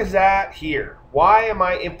 And why is that here? Why am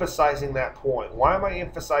I emphasizing that point? Why am I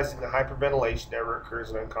emphasizing that hyperventilation never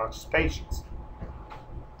occurs in unconscious patients?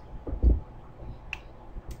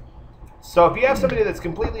 So if you have somebody that's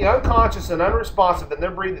completely unconscious and unresponsive and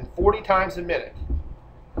they're breathing 40 times a minute,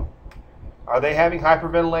 are they having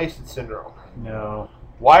hyperventilation syndrome? No.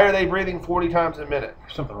 Why are they breathing 40 times a minute?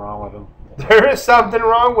 There's something wrong with them. There is something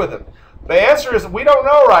wrong with them. The answer is we don't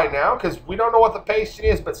know right now because we don't know what the patient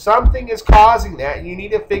is, but something is causing that, and you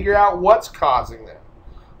need to figure out what's causing that.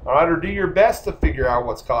 All right, or do your best to figure out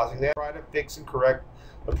what's causing that. Try to fix and correct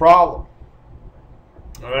the problem.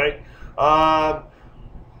 All right.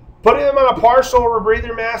 Putting them on a partial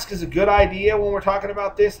rebreather mask is a good idea when we're talking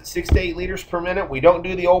about this at 6 to 8 liters per minute. We don't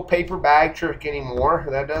do the old paper bag trick anymore.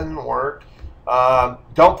 That doesn't work.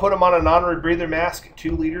 Don't put them on a non-rebreather mask at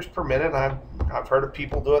 2 liters per minute. I've heard of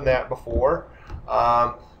people doing that before.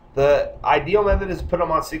 The ideal method is to put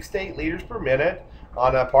them on 6 to 8 liters per minute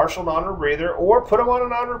on a partial non-rebreather, or put them on a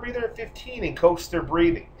non-rebreather at 15 and coach their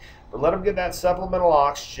breathing. But let them get that supplemental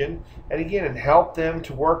oxygen, and again, and help them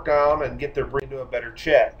to work down and get their breathing to a better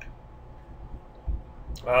check.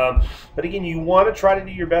 But again, you want to try to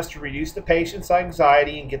do your best to reduce the patient's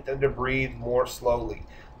anxiety and get them to breathe more slowly.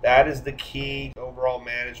 That is the key to overall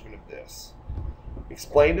management of this.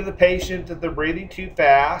 Explain to the patient that they're breathing too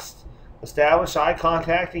fast. Establish eye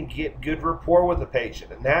contact and get good rapport with the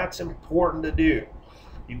patient. And that's important to do.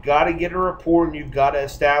 You've got to get a rapport and you've got to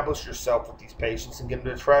establish yourself with these patients and get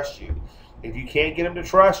them to trust you. If you can't get them to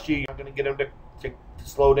trust you, you're not going to get them to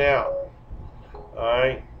slow down. All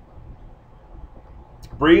right.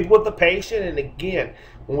 Breathe with the patient, and again,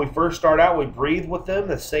 when we first start out, we breathe with them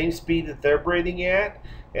the same speed that they're breathing at,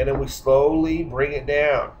 and then we slowly bring it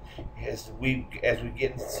down as we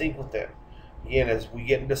get in sync with them. Again, as we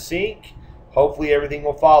get into sync, hopefully everything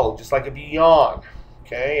will follow. Just like if you yawn,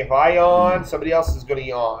 okay? If I yawn, somebody else is going to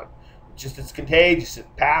yawn. It's contagious. It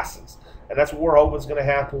passes, and that's what we're hoping is going to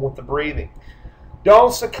happen with the breathing.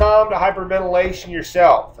 Don't succumb to hyperventilation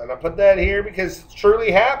yourself, and I put that here because it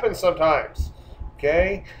truly happens sometimes.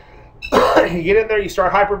 Okay, you get in there, you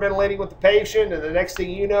start hyperventilating with the patient, and the next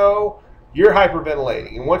thing you know, you're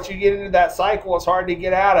hyperventilating. And once you get into that cycle, it's hard to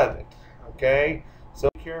get out of it. Okay, so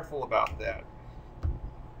be careful about that.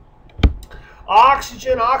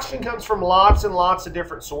 Oxygen comes from lots and lots of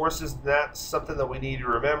different sources, and that's something that we need to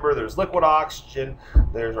remember. There's liquid oxygen,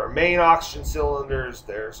 there's our main oxygen cylinders,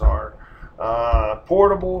 there's our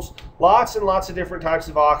portables, lots and lots of different types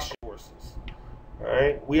of oxygen sources. All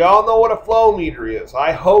right. We all know what a flow meter is.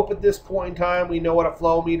 I hope at this point in time we know what a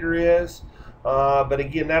flow meter is. But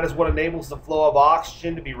again, that is what enables the flow of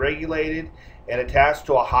oxygen to be regulated and attached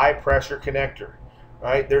to a high pressure connector. All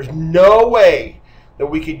right. There's no way that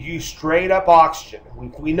we could use straight up oxygen.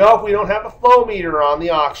 We know if we don't have a flow meter on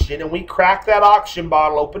the oxygen and we crack that oxygen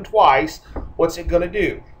bottle open twice, what's it going to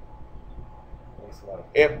do?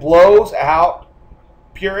 It blows out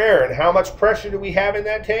pure air. And how much pressure do we have in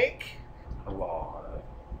that tank? A lot.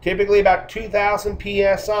 Typically about 2,000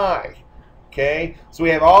 psi. Okay, so we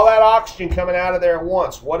have all that oxygen coming out of there at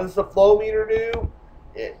once. What does the flow meter do?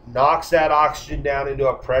 It knocks that oxygen down into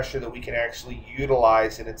a pressure that we can actually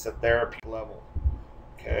utilize, and it's a therapy level.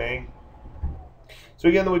 Okay, so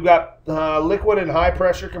again, we've got liquid and high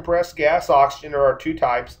pressure compressed gas oxygen are our two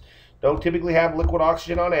types. Don't typically have liquid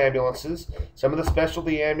oxygen on ambulances. Some of the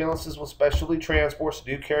specialty ambulances with specialty transports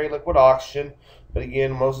do carry liquid oxygen, but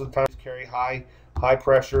again, most of the times carry high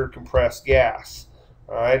pressure compressed gas.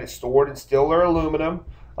 All right, it's stored in steel or aluminum.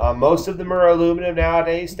 Most of them are aluminum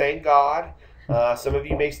nowadays, thank God. Some of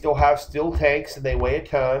you may still have steel tanks and they weigh a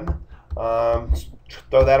ton.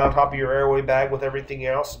 Throw that on top of your airway bag with everything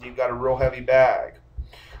else, and you've got a real heavy bag.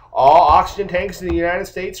 All oxygen tanks in the United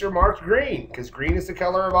States are marked green because green is the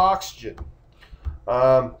color of oxygen.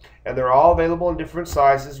 And they're all available in different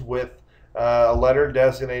sizes with a letter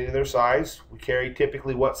designating their size. We carry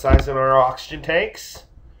typically what size in our oxygen tanks?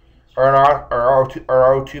 Or in our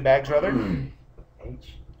O2 bags, rather?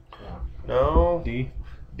 H? No. D.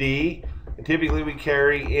 D. And typically we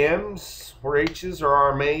carry M's or H's or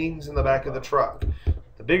our mains in the back of the truck.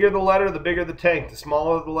 The bigger the letter, the bigger the tank. The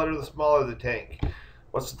smaller the letter, the smaller the tank.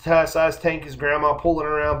 What's the size tank is Grandma pulling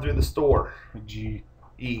around through the store? G.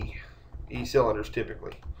 E. E cylinders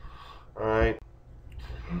typically. All right.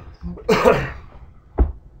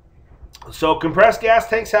 So compressed gas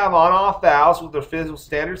tanks have on-off valves with their physical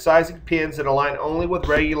standard sizing pins that align only with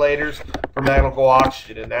regulators for mechanical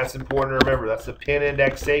oxygen, and that's important to remember. That's the pin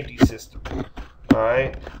index safety system. All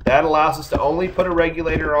right, that allows us to only put a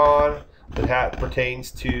regulator on that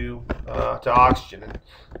pertains to oxygen. And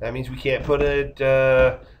that means we can't put an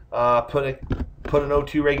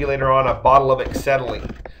O2 regulator on a bottle of acetylene.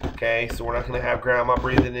 Okay, so we're not going to have Grandma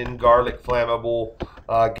breathing in garlic flammable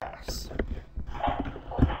gas.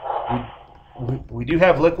 We do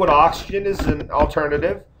have liquid oxygen as an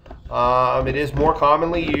alternative. It is more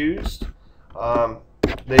commonly used.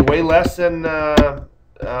 They weigh less than many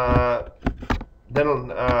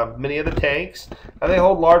of the tanks, and they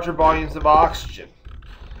hold larger volumes of oxygen.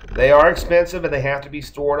 They are expensive, and they have to be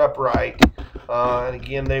stored upright. And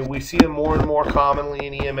again, we see them more and more commonly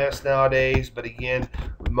in EMS nowadays. But again,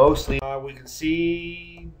 mostly we can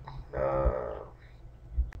see.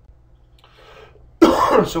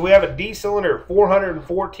 So we have a D cylinder,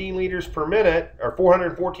 414 liters per minute, or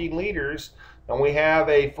 414 liters, and we have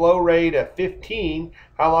a flow rate of 15.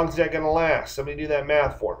 How long is that going to last? Somebody do that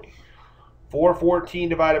math for me. 414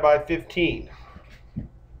 divided by 15.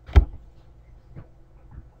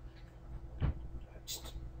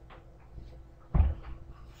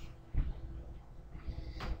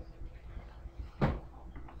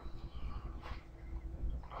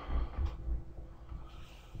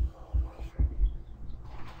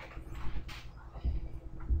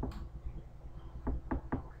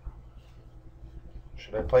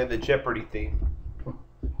 Should I play the Jeopardy theme?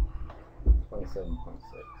 27.6.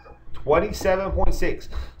 27.6. So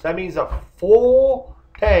that means a full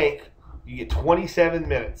tank, you get 27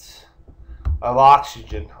 minutes of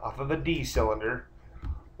oxygen off of a D cylinder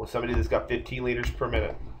with somebody that's got 15 liters per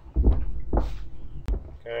minute.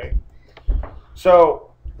 Okay.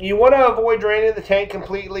 So you want to avoid draining the tank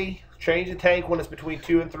completely. Change the tank when it's between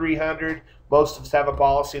 200 and 300. Most of us have a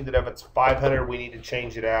policy that if it's 500, we need to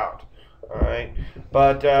change it out. All right,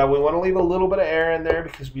 but we want to leave a little bit of air in there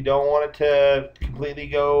because we don't want it to completely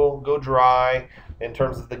go dry in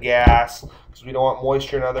terms of the gas, because we don't want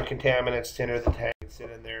moisture and other contaminants to enter the tank and sit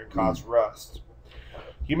in there and cause rust.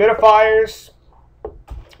 Humidifiers.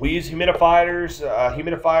 We use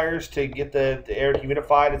humidifiers to get the air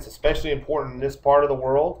humidified. It's especially important in this part of the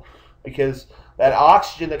world because that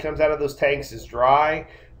oxygen that comes out of those tanks is dry.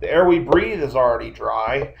 The air we breathe is already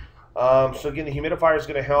dry. So again, the humidifier is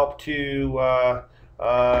going to help to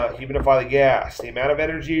humidify the gas. The amount of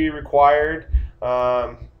energy required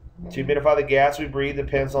to humidify the gas we breathe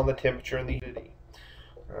depends on the temperature and the humidity.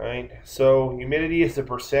 All right. So humidity is the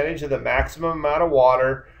percentage of the maximum amount of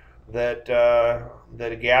water that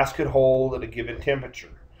a gas could hold at a given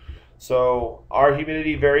temperature. So our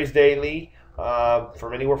humidity varies daily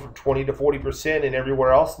from anywhere from 20 to 40% and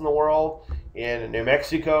everywhere else in the world. In New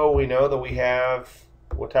Mexico, we know that we have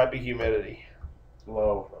what type of humidity?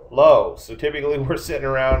 Low. Low. So typically we're sitting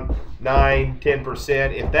around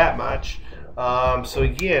 9-10%, if that much. So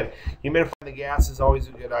again, humidifying the gas is always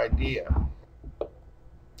a good idea.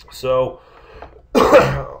 So,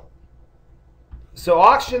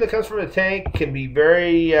 oxygen that comes from the tank can be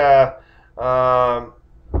very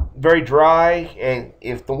dry, and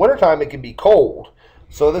if the wintertime it can be cold.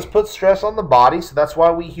 So this puts stress on the body, so that's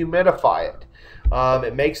why we humidify it.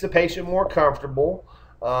 It makes the patient more comfortable.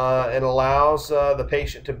 And allows the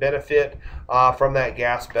patient to benefit from that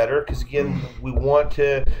gas better, because again, we want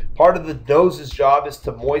to, part of the nose's job is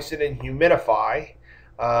to moisten and humidify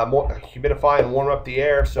and warm up the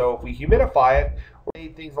air. So if we humidify it, we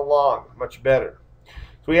move things along much better.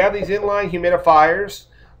 So we have these inline humidifiers.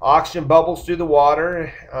 Oxygen bubbles through the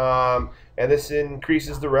water, and this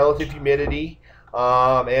increases the relative humidity.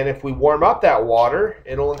 And if we warm up that water,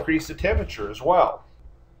 it'll increase the temperature as well.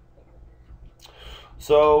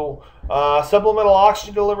 So supplemental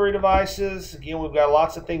oxygen delivery devices, again, we've got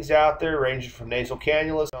lots of things out there ranging from nasal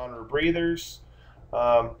cannulas on our breathers.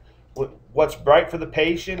 What's right for the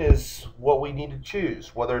patient is what we need to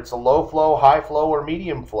choose, whether it's a low flow, high flow, or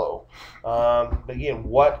medium flow. But again,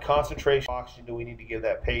 what concentration of oxygen do we need to give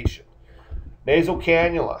that patient? Nasal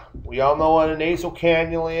cannula. We all know what a nasal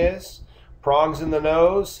cannula is. Prongs in the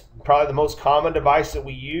nose, probably the most common device that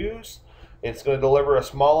we use. It's going to deliver a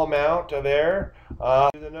small amount of air to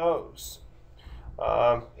the nose.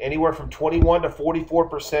 Anywhere from 21 to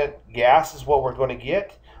 44% gas is what we're going to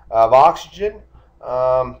get of oxygen.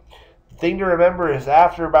 The thing to remember is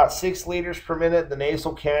after about 6 liters per minute, the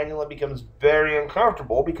nasal cannula becomes very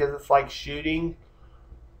uncomfortable because it's like shooting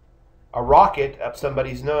a rocket up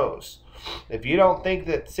somebody's nose. If you don't think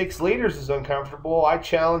that 6 liters is uncomfortable, I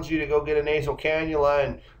challenge you to go get a nasal cannula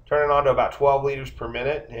and turn it on to about 12 liters per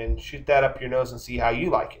minute and shoot that up your nose and see how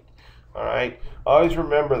you like it. All right, always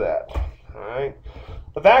remember that. All right.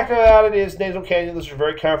 The fact about it is nasal cannulas are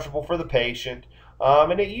very comfortable for the patient,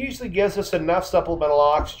 and it usually gives us enough supplemental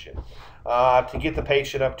oxygen to get the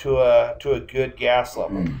patient up to a good gas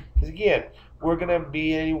level. Because again, we're going to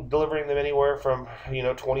be delivering them anywhere from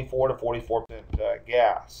 24 to 44%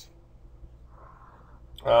 gas.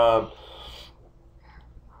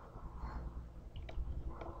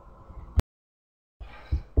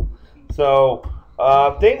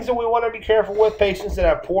 Things that we want to be careful with: patients that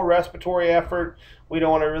have poor respiratory effort, we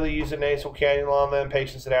don't want to really use a nasal cannula on them.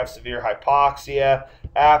 Patients that have severe hypoxia,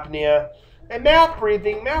 apnea, and mouth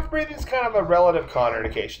breathing. Mouth breathing is kind of a relative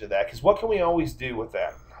contraindication to that, because what can we always do with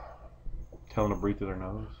that? Tell them to breathe through their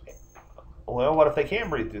nose. Well, what if they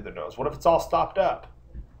can't breathe through their nose? What if it's all stopped up?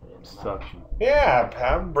 Suction. Yeah,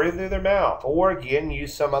 have them breathe through their mouth. Or again,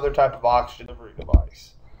 use some other type of oxygen delivery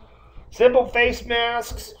device. Simple face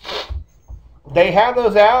masks. They have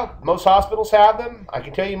those out. Most hospitals have them. I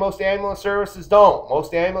can tell you most ambulance services don't.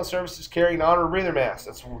 Most ambulance services carry non-rebreather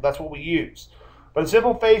masks. That's what we use. But a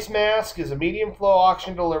simple face mask is a medium flow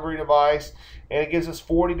oxygen delivery device, and it gives us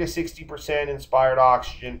 40 to 60% inspired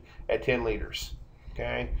oxygen at 10 liters.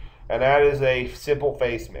 Okay, and that is a simple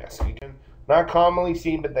face mask. Not commonly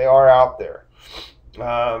seen, but they are out there.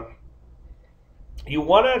 You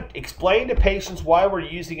want to explain to patients why we're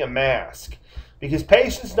using a mask, because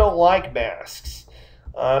patients don't like masks.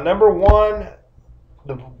 Number one,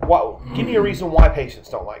 give me a reason why patients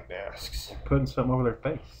don't like masks. Putting something over their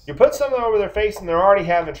face. You're putting something over their face and they're already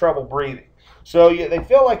having trouble breathing. So they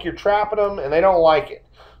feel like you're trapping them and they don't like it.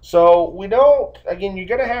 So again, you're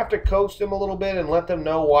going to have to coach them a little bit and let them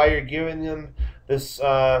know why you're giving them this,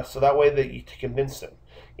 so that way that you convince them.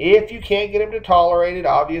 If you can't get them to tolerate it,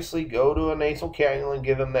 obviously go to a nasal cannula and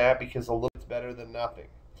give them that, because a little bit's better than nothing.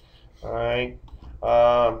 All right.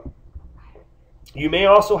 You may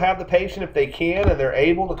also have the patient, if they can and they're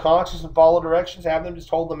able to conscious and follow directions, have them just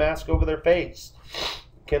hold the mask over their face.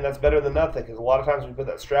 Again, that's better than nothing, because a lot of times when we put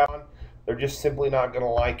that strap on, they're just simply not going to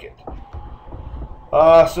like it.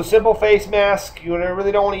 So simple face mask, you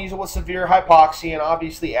really don't want to use it with severe hypoxia and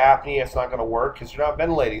obviously apnea. It's not going to work because you're not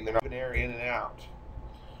ventilating. They're not moving air in and out.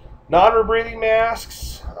 Non-rebreathing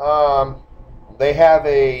masks, they have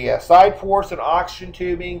a side force and oxygen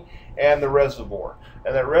tubing and the reservoir.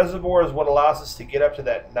 And that reservoir is what allows us to get up to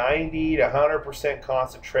that 90 to 100%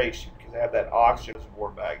 concentration, because they have that oxygen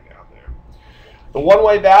reservoir bag down there. The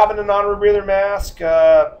one-way valve in a non-rebreather mask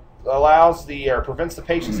prevents the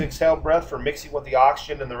patient's exhaled breath from mixing with the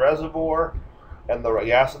oxygen in the reservoir, and the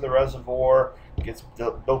gas in the reservoir gets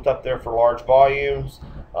built up there for large volumes,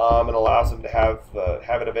 and allows them to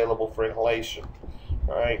have it available for inhalation.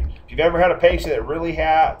 All right. If you've ever had a patient that really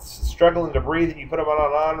has struggling to breathe and you put them on a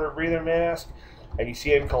non-rebreather mask and you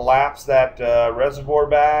see them collapse that reservoir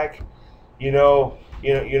bag, you know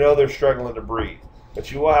they're struggling to breathe.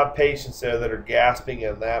 But you will have patients there that are gasping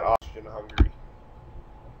and that oxygen hungry.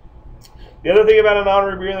 The other thing about a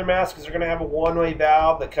non-rebreather mask is they're going to have a one-way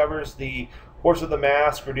valve that covers the portion of the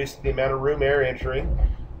mask, reducing the amount of room air entering.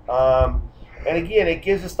 And again, it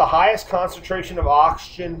gives us the highest concentration of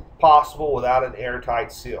oxygen possible without an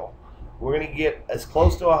airtight seal. We're going to get as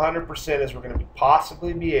close to 100% as we're going to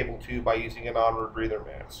possibly be able to by using a non-rebreather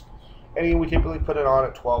mask. And again, we typically put it on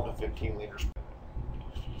at 12 to 15 liters per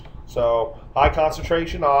minute. So high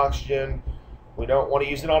concentration oxygen. We don't want to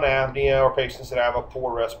use it on apnea or patients that have a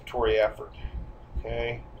poor respiratory effort.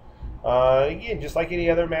 Okay. Again, just like any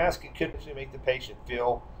other mask, it could actually make the patient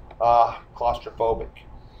feel claustrophobic.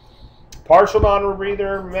 Partial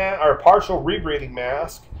non-rebreather or partial rebreathing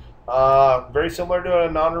mask, very similar to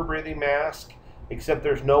a non-rebreathing mask, except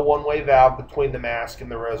there's no one-way valve between the mask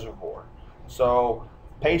and the reservoir. So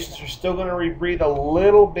patients are still going to rebreathe a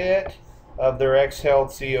little bit of their exhaled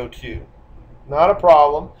CO2. Not a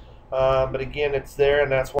problem, but again, it's there,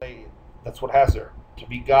 and that's what has there. to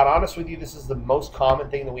be God honest with you, this is the most common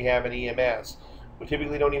thing that we have in EMS. We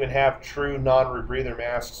typically don't even have true non-rebreather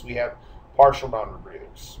masks. We have partial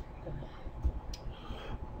non-rebreathers.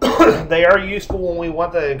 They are useful when we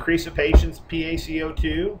want to increase a patient's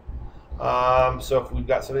PaCO2. So if we've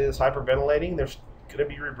got somebody that's hyperventilating, they're going to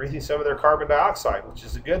be rebreathing some of their carbon dioxide, which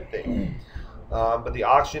is a good thing. But the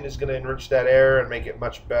oxygen is going to enrich that air and make it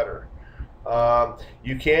much better.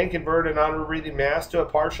 You can convert a non-rebreathing mask to a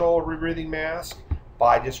partial rebreathing mask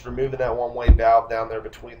by just removing that one-way valve down there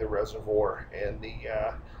between the reservoir and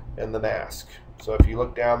the mask. So if you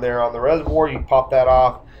look down there on the reservoir, you pop that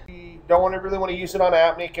off. You don't really want to use it on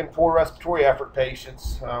apneic and poor respiratory effort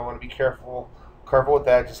patients. I want to be careful with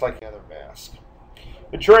that, just like the other mask.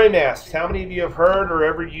 Venturi masks. How many of you have heard or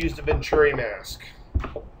ever used a Venturi mask?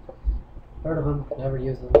 Heard of them, never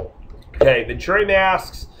used them. Okay, Venturi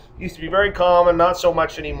masks used to be very common, not so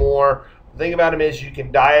much anymore. The thing about them is you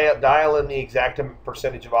can dial in the exact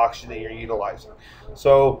percentage of oxygen that you're utilizing.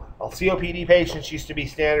 So COPD patients used to be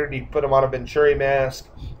standard. You put them on a Venturi mask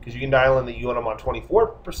because you can dial in that you want them on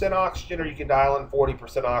 24% oxygen, or you can dial in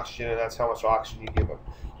 40% oxygen, and that's how much oxygen you give them.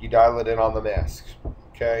 You dial it in on the mask.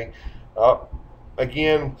 Okay.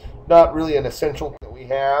 Again, not really an essential that we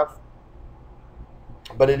have,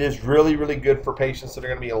 but it is really, really good for patients that are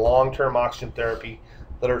going to be in long-term oxygen therapy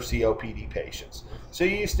that are COPD patients. So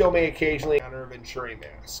you still may occasionally encounter a Venturi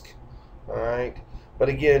mask. All right. But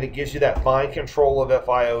again, it gives you that fine control of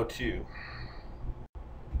FiO2.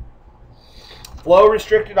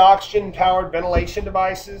 Flow-restricted oxygen-powered ventilation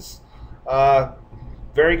devices.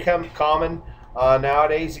 Very common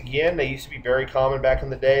nowadays. Again, they used to be very common back in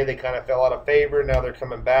the day. They kind of fell out of favor. Now they're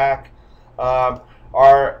coming back.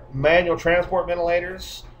 Our manual transport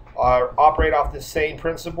ventilators operate off the same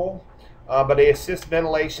principle, but they assist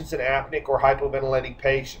ventilations in apneic or hypoventilating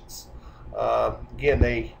patients. Again,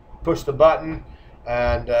 they push the button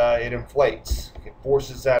and it inflates. It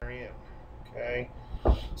forces that in. Okay.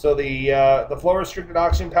 So the flow-restricted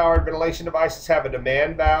oxygen-powered ventilation devices have a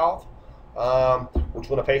demand valve, which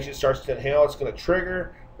when a patient starts to inhale, it's going to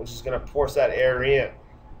trigger, which is going to force that air in.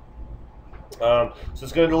 So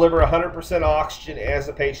it's going to deliver 100% oxygen as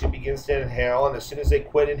the patient begins to inhale, and as soon as they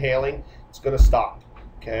quit inhaling, it's going to stop.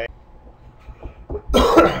 Okay.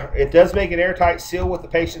 It does make an airtight seal with the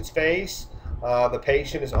patient's face. The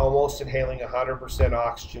patient is almost inhaling 100%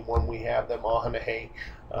 oxygen when we have them on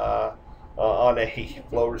a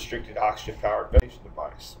flow-restricted oxygen-powered ventilation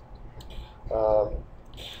device.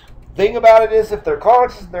 Thing about it is, if they're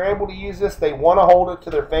conscious and they're able to use this, they want to hold it to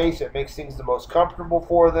their face. It makes things the most comfortable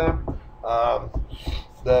for them.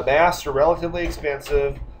 The masks are relatively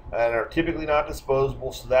expensive and are typically not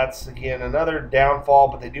disposable, so that's again another downfall,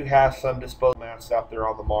 but they do have some disposable masks out there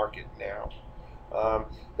on the market now.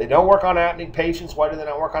 They don't work on apneic patients. Why do they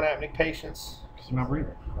not work on apneic patients? Because they're not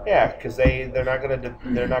breathing. Yeah, because they're not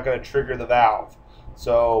going to trigger the valve.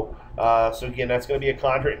 So again, that's going to be a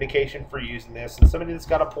contraindication for using this. And somebody that's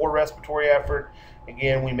got a poor respiratory effort,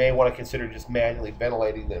 again, we may want to consider just manually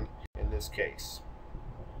ventilating them in this case.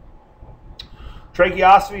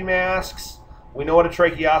 Tracheostomy masks. We know what a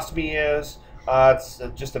tracheostomy is. It's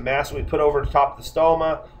just a mask we put over the top of the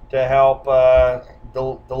stoma to help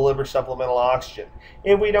deliver supplemental oxygen.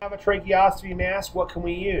 If we don't have a tracheostomy mask, what can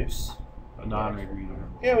we use? A non-rebreather.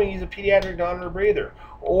 Yeah, we can use a pediatric non-rebreather.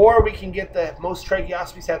 Or we can get most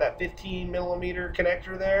tracheostomies have that 15mm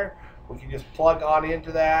connector there. We can just plug on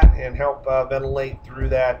into that and help ventilate through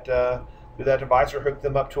that device, or hook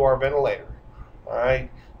them up to our ventilator. All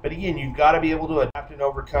right. But again, you've got to be able to adapt and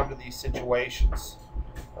overcome to these situations.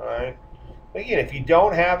 All right. But again, if you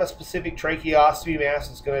don't have a specific tracheostomy mask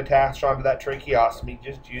that's going to attach onto that tracheostomy,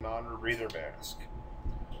 just use a non-rebreather mask.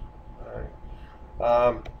 All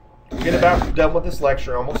right. We're getting about done with this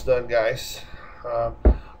lecture. Almost done, guys.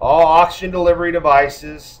 All oxygen delivery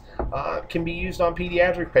devices can be used on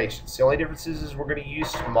pediatric patients. The only difference is we're going to use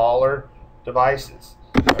smaller devices.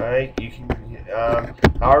 All right. You can,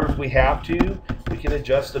 however, if we have to, we can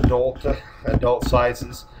adjust adult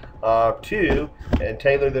sizes too, and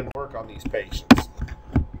tailor them to work on these patients.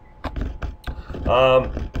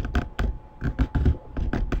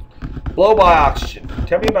 Blow-by oxygen.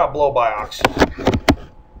 Tell me about blow-by oxygen.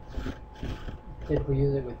 Typically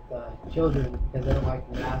use it with children because they don't like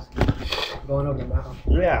the mask going over the mouth.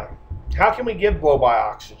 Yeah. How can we give blow-by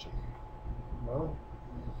oxygen? Well,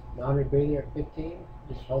 non-rebreather at 15,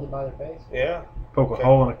 just hold it by their face. Yeah. Poke a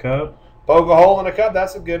hole in a cup. Poke a hole in a cup,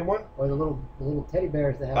 that's a good one. Or the little teddy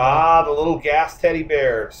bears they have. Ah, the little gas teddy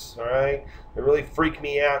bears. All right. They really freak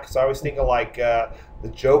me out because I always think of like the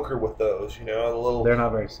Joker with those, you know, the little. They're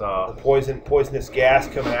not very soft. The poisonous gas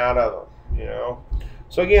coming out of them, you know.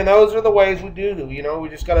 So again, those are the ways we do. We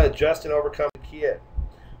just got to adjust and overcome the kit.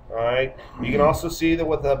 All right. You can also see that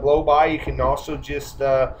with a blow by, you can also just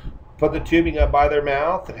put the tubing up by their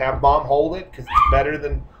mouth and have mom hold it, because it's better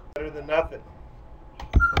than nothing.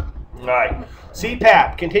 All right.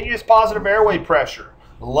 CPAP, continuous positive airway pressure.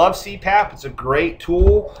 Love CPAP. It's a great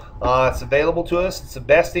tool. It's available to us. It's the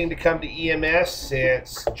best thing to come to EMS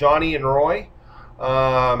since Johnny and Roy.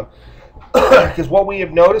 Because what we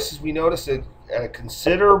have noticed is we notice a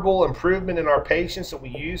considerable improvement in our patients that we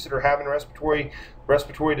use that are having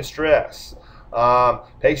respiratory distress.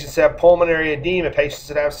 Patients that have pulmonary edema, patients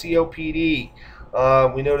that have COPD.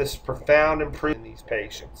 We notice profound improvement in these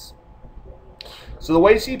patients. So the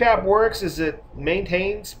way CPAP works is it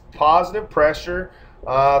maintains positive pressure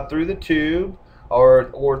through the tube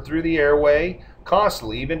or through the airway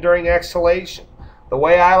constantly, even during exhalation. The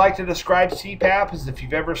way I like to describe CPAP is if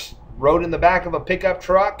you've ever rode in the back of a pickup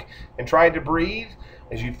truck and tried to breathe,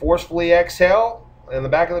 as you forcefully exhale in the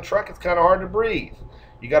back of the truck, it's kind of hard to breathe.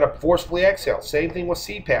 You got to forcefully exhale. Same thing with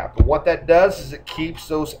CPAP. But what that does is it keeps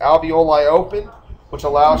those alveoli open, which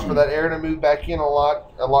allows for that air to move back in a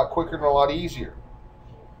lot quicker and a lot easier.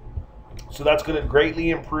 So that's going to greatly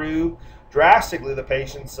improve drastically the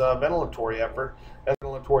patient's ventilatory effort and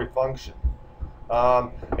ventilatory function.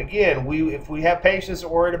 Again, if we have patients that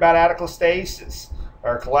are worried about atelectasis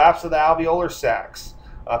or collapse of the alveolar sacs,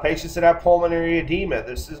 patients that have pulmonary edema,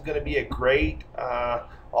 this is going to be a great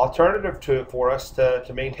alternative for us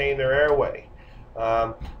to maintain their airway.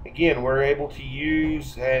 Again, we're able to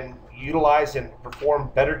use and utilize and perform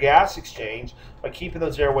better gas exchange by keeping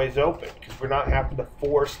those airways open, because we're not having to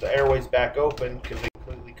force the airways back open because they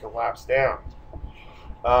completely collapse down.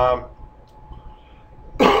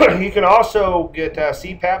 You can also get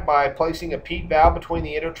CPAP by placing a PEEP valve between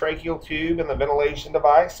the endotracheal tube and the ventilation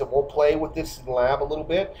device, and we'll play with this in the lab a little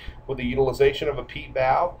bit with the utilization of a PEEP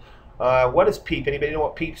valve. What is PEEP? Anybody know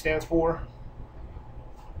what PEEP stands for?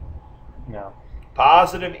 No.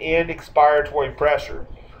 Positive end expiratory pressure.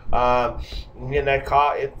 And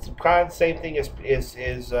it's kind of the same thing as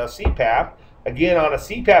CPAP. Again, on a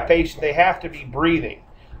CPAP patient, they have to be breathing.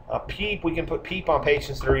 PEEP, we can put PEEP on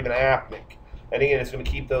patients that are even apneic. And again, it's going to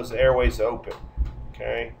keep those airways open.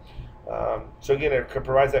 Okay. So again, it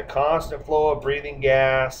provides that constant flow of breathing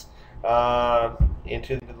gas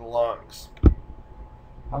into the lungs.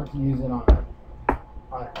 How would you use it on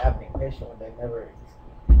an apneic patient when they never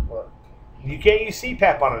work? You can't use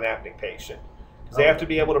CPAP on an apneic patient because they have to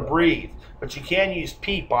be able to breathe. But you can use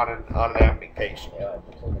PEEP on an apneic patient. Yeah,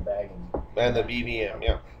 between the bag and the BVM.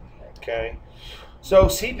 Yeah. Okay. So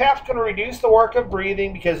CPAP is going to reduce the work of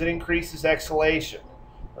breathing because it increases exhalation.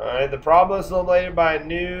 All right. The problem is eliminated by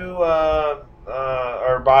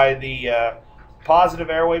by the positive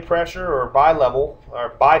airway pressure, or bilevel,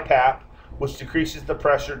 or BiPAP, which decreases the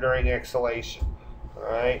pressure during exhalation. All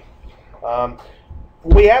right.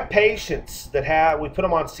 We have patients that we put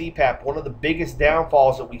them on CPAP. One of the biggest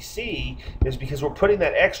downfalls that we see is because we're putting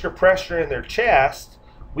that extra pressure in their chest,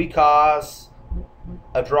 we cause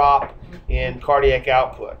a drop in cardiac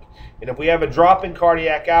output. And if we have a drop in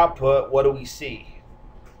cardiac output, what do we see?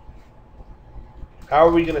 How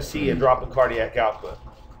are we going to see a drop in cardiac output?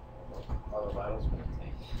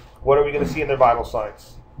 What are we going to see in their vital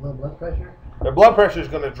signs? Low blood pressure? Their blood pressure is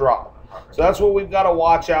going to drop. So that's what we've got to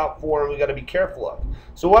watch out for and we've got to be careful of.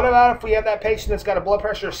 So what about if we have that patient that's got a blood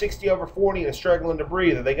pressure of 60/40 and is struggling to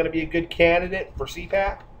breathe? Are they going to be a good candidate for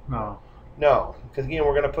CPAP? No. No, because again,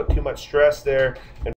 we're going to put too much stress there and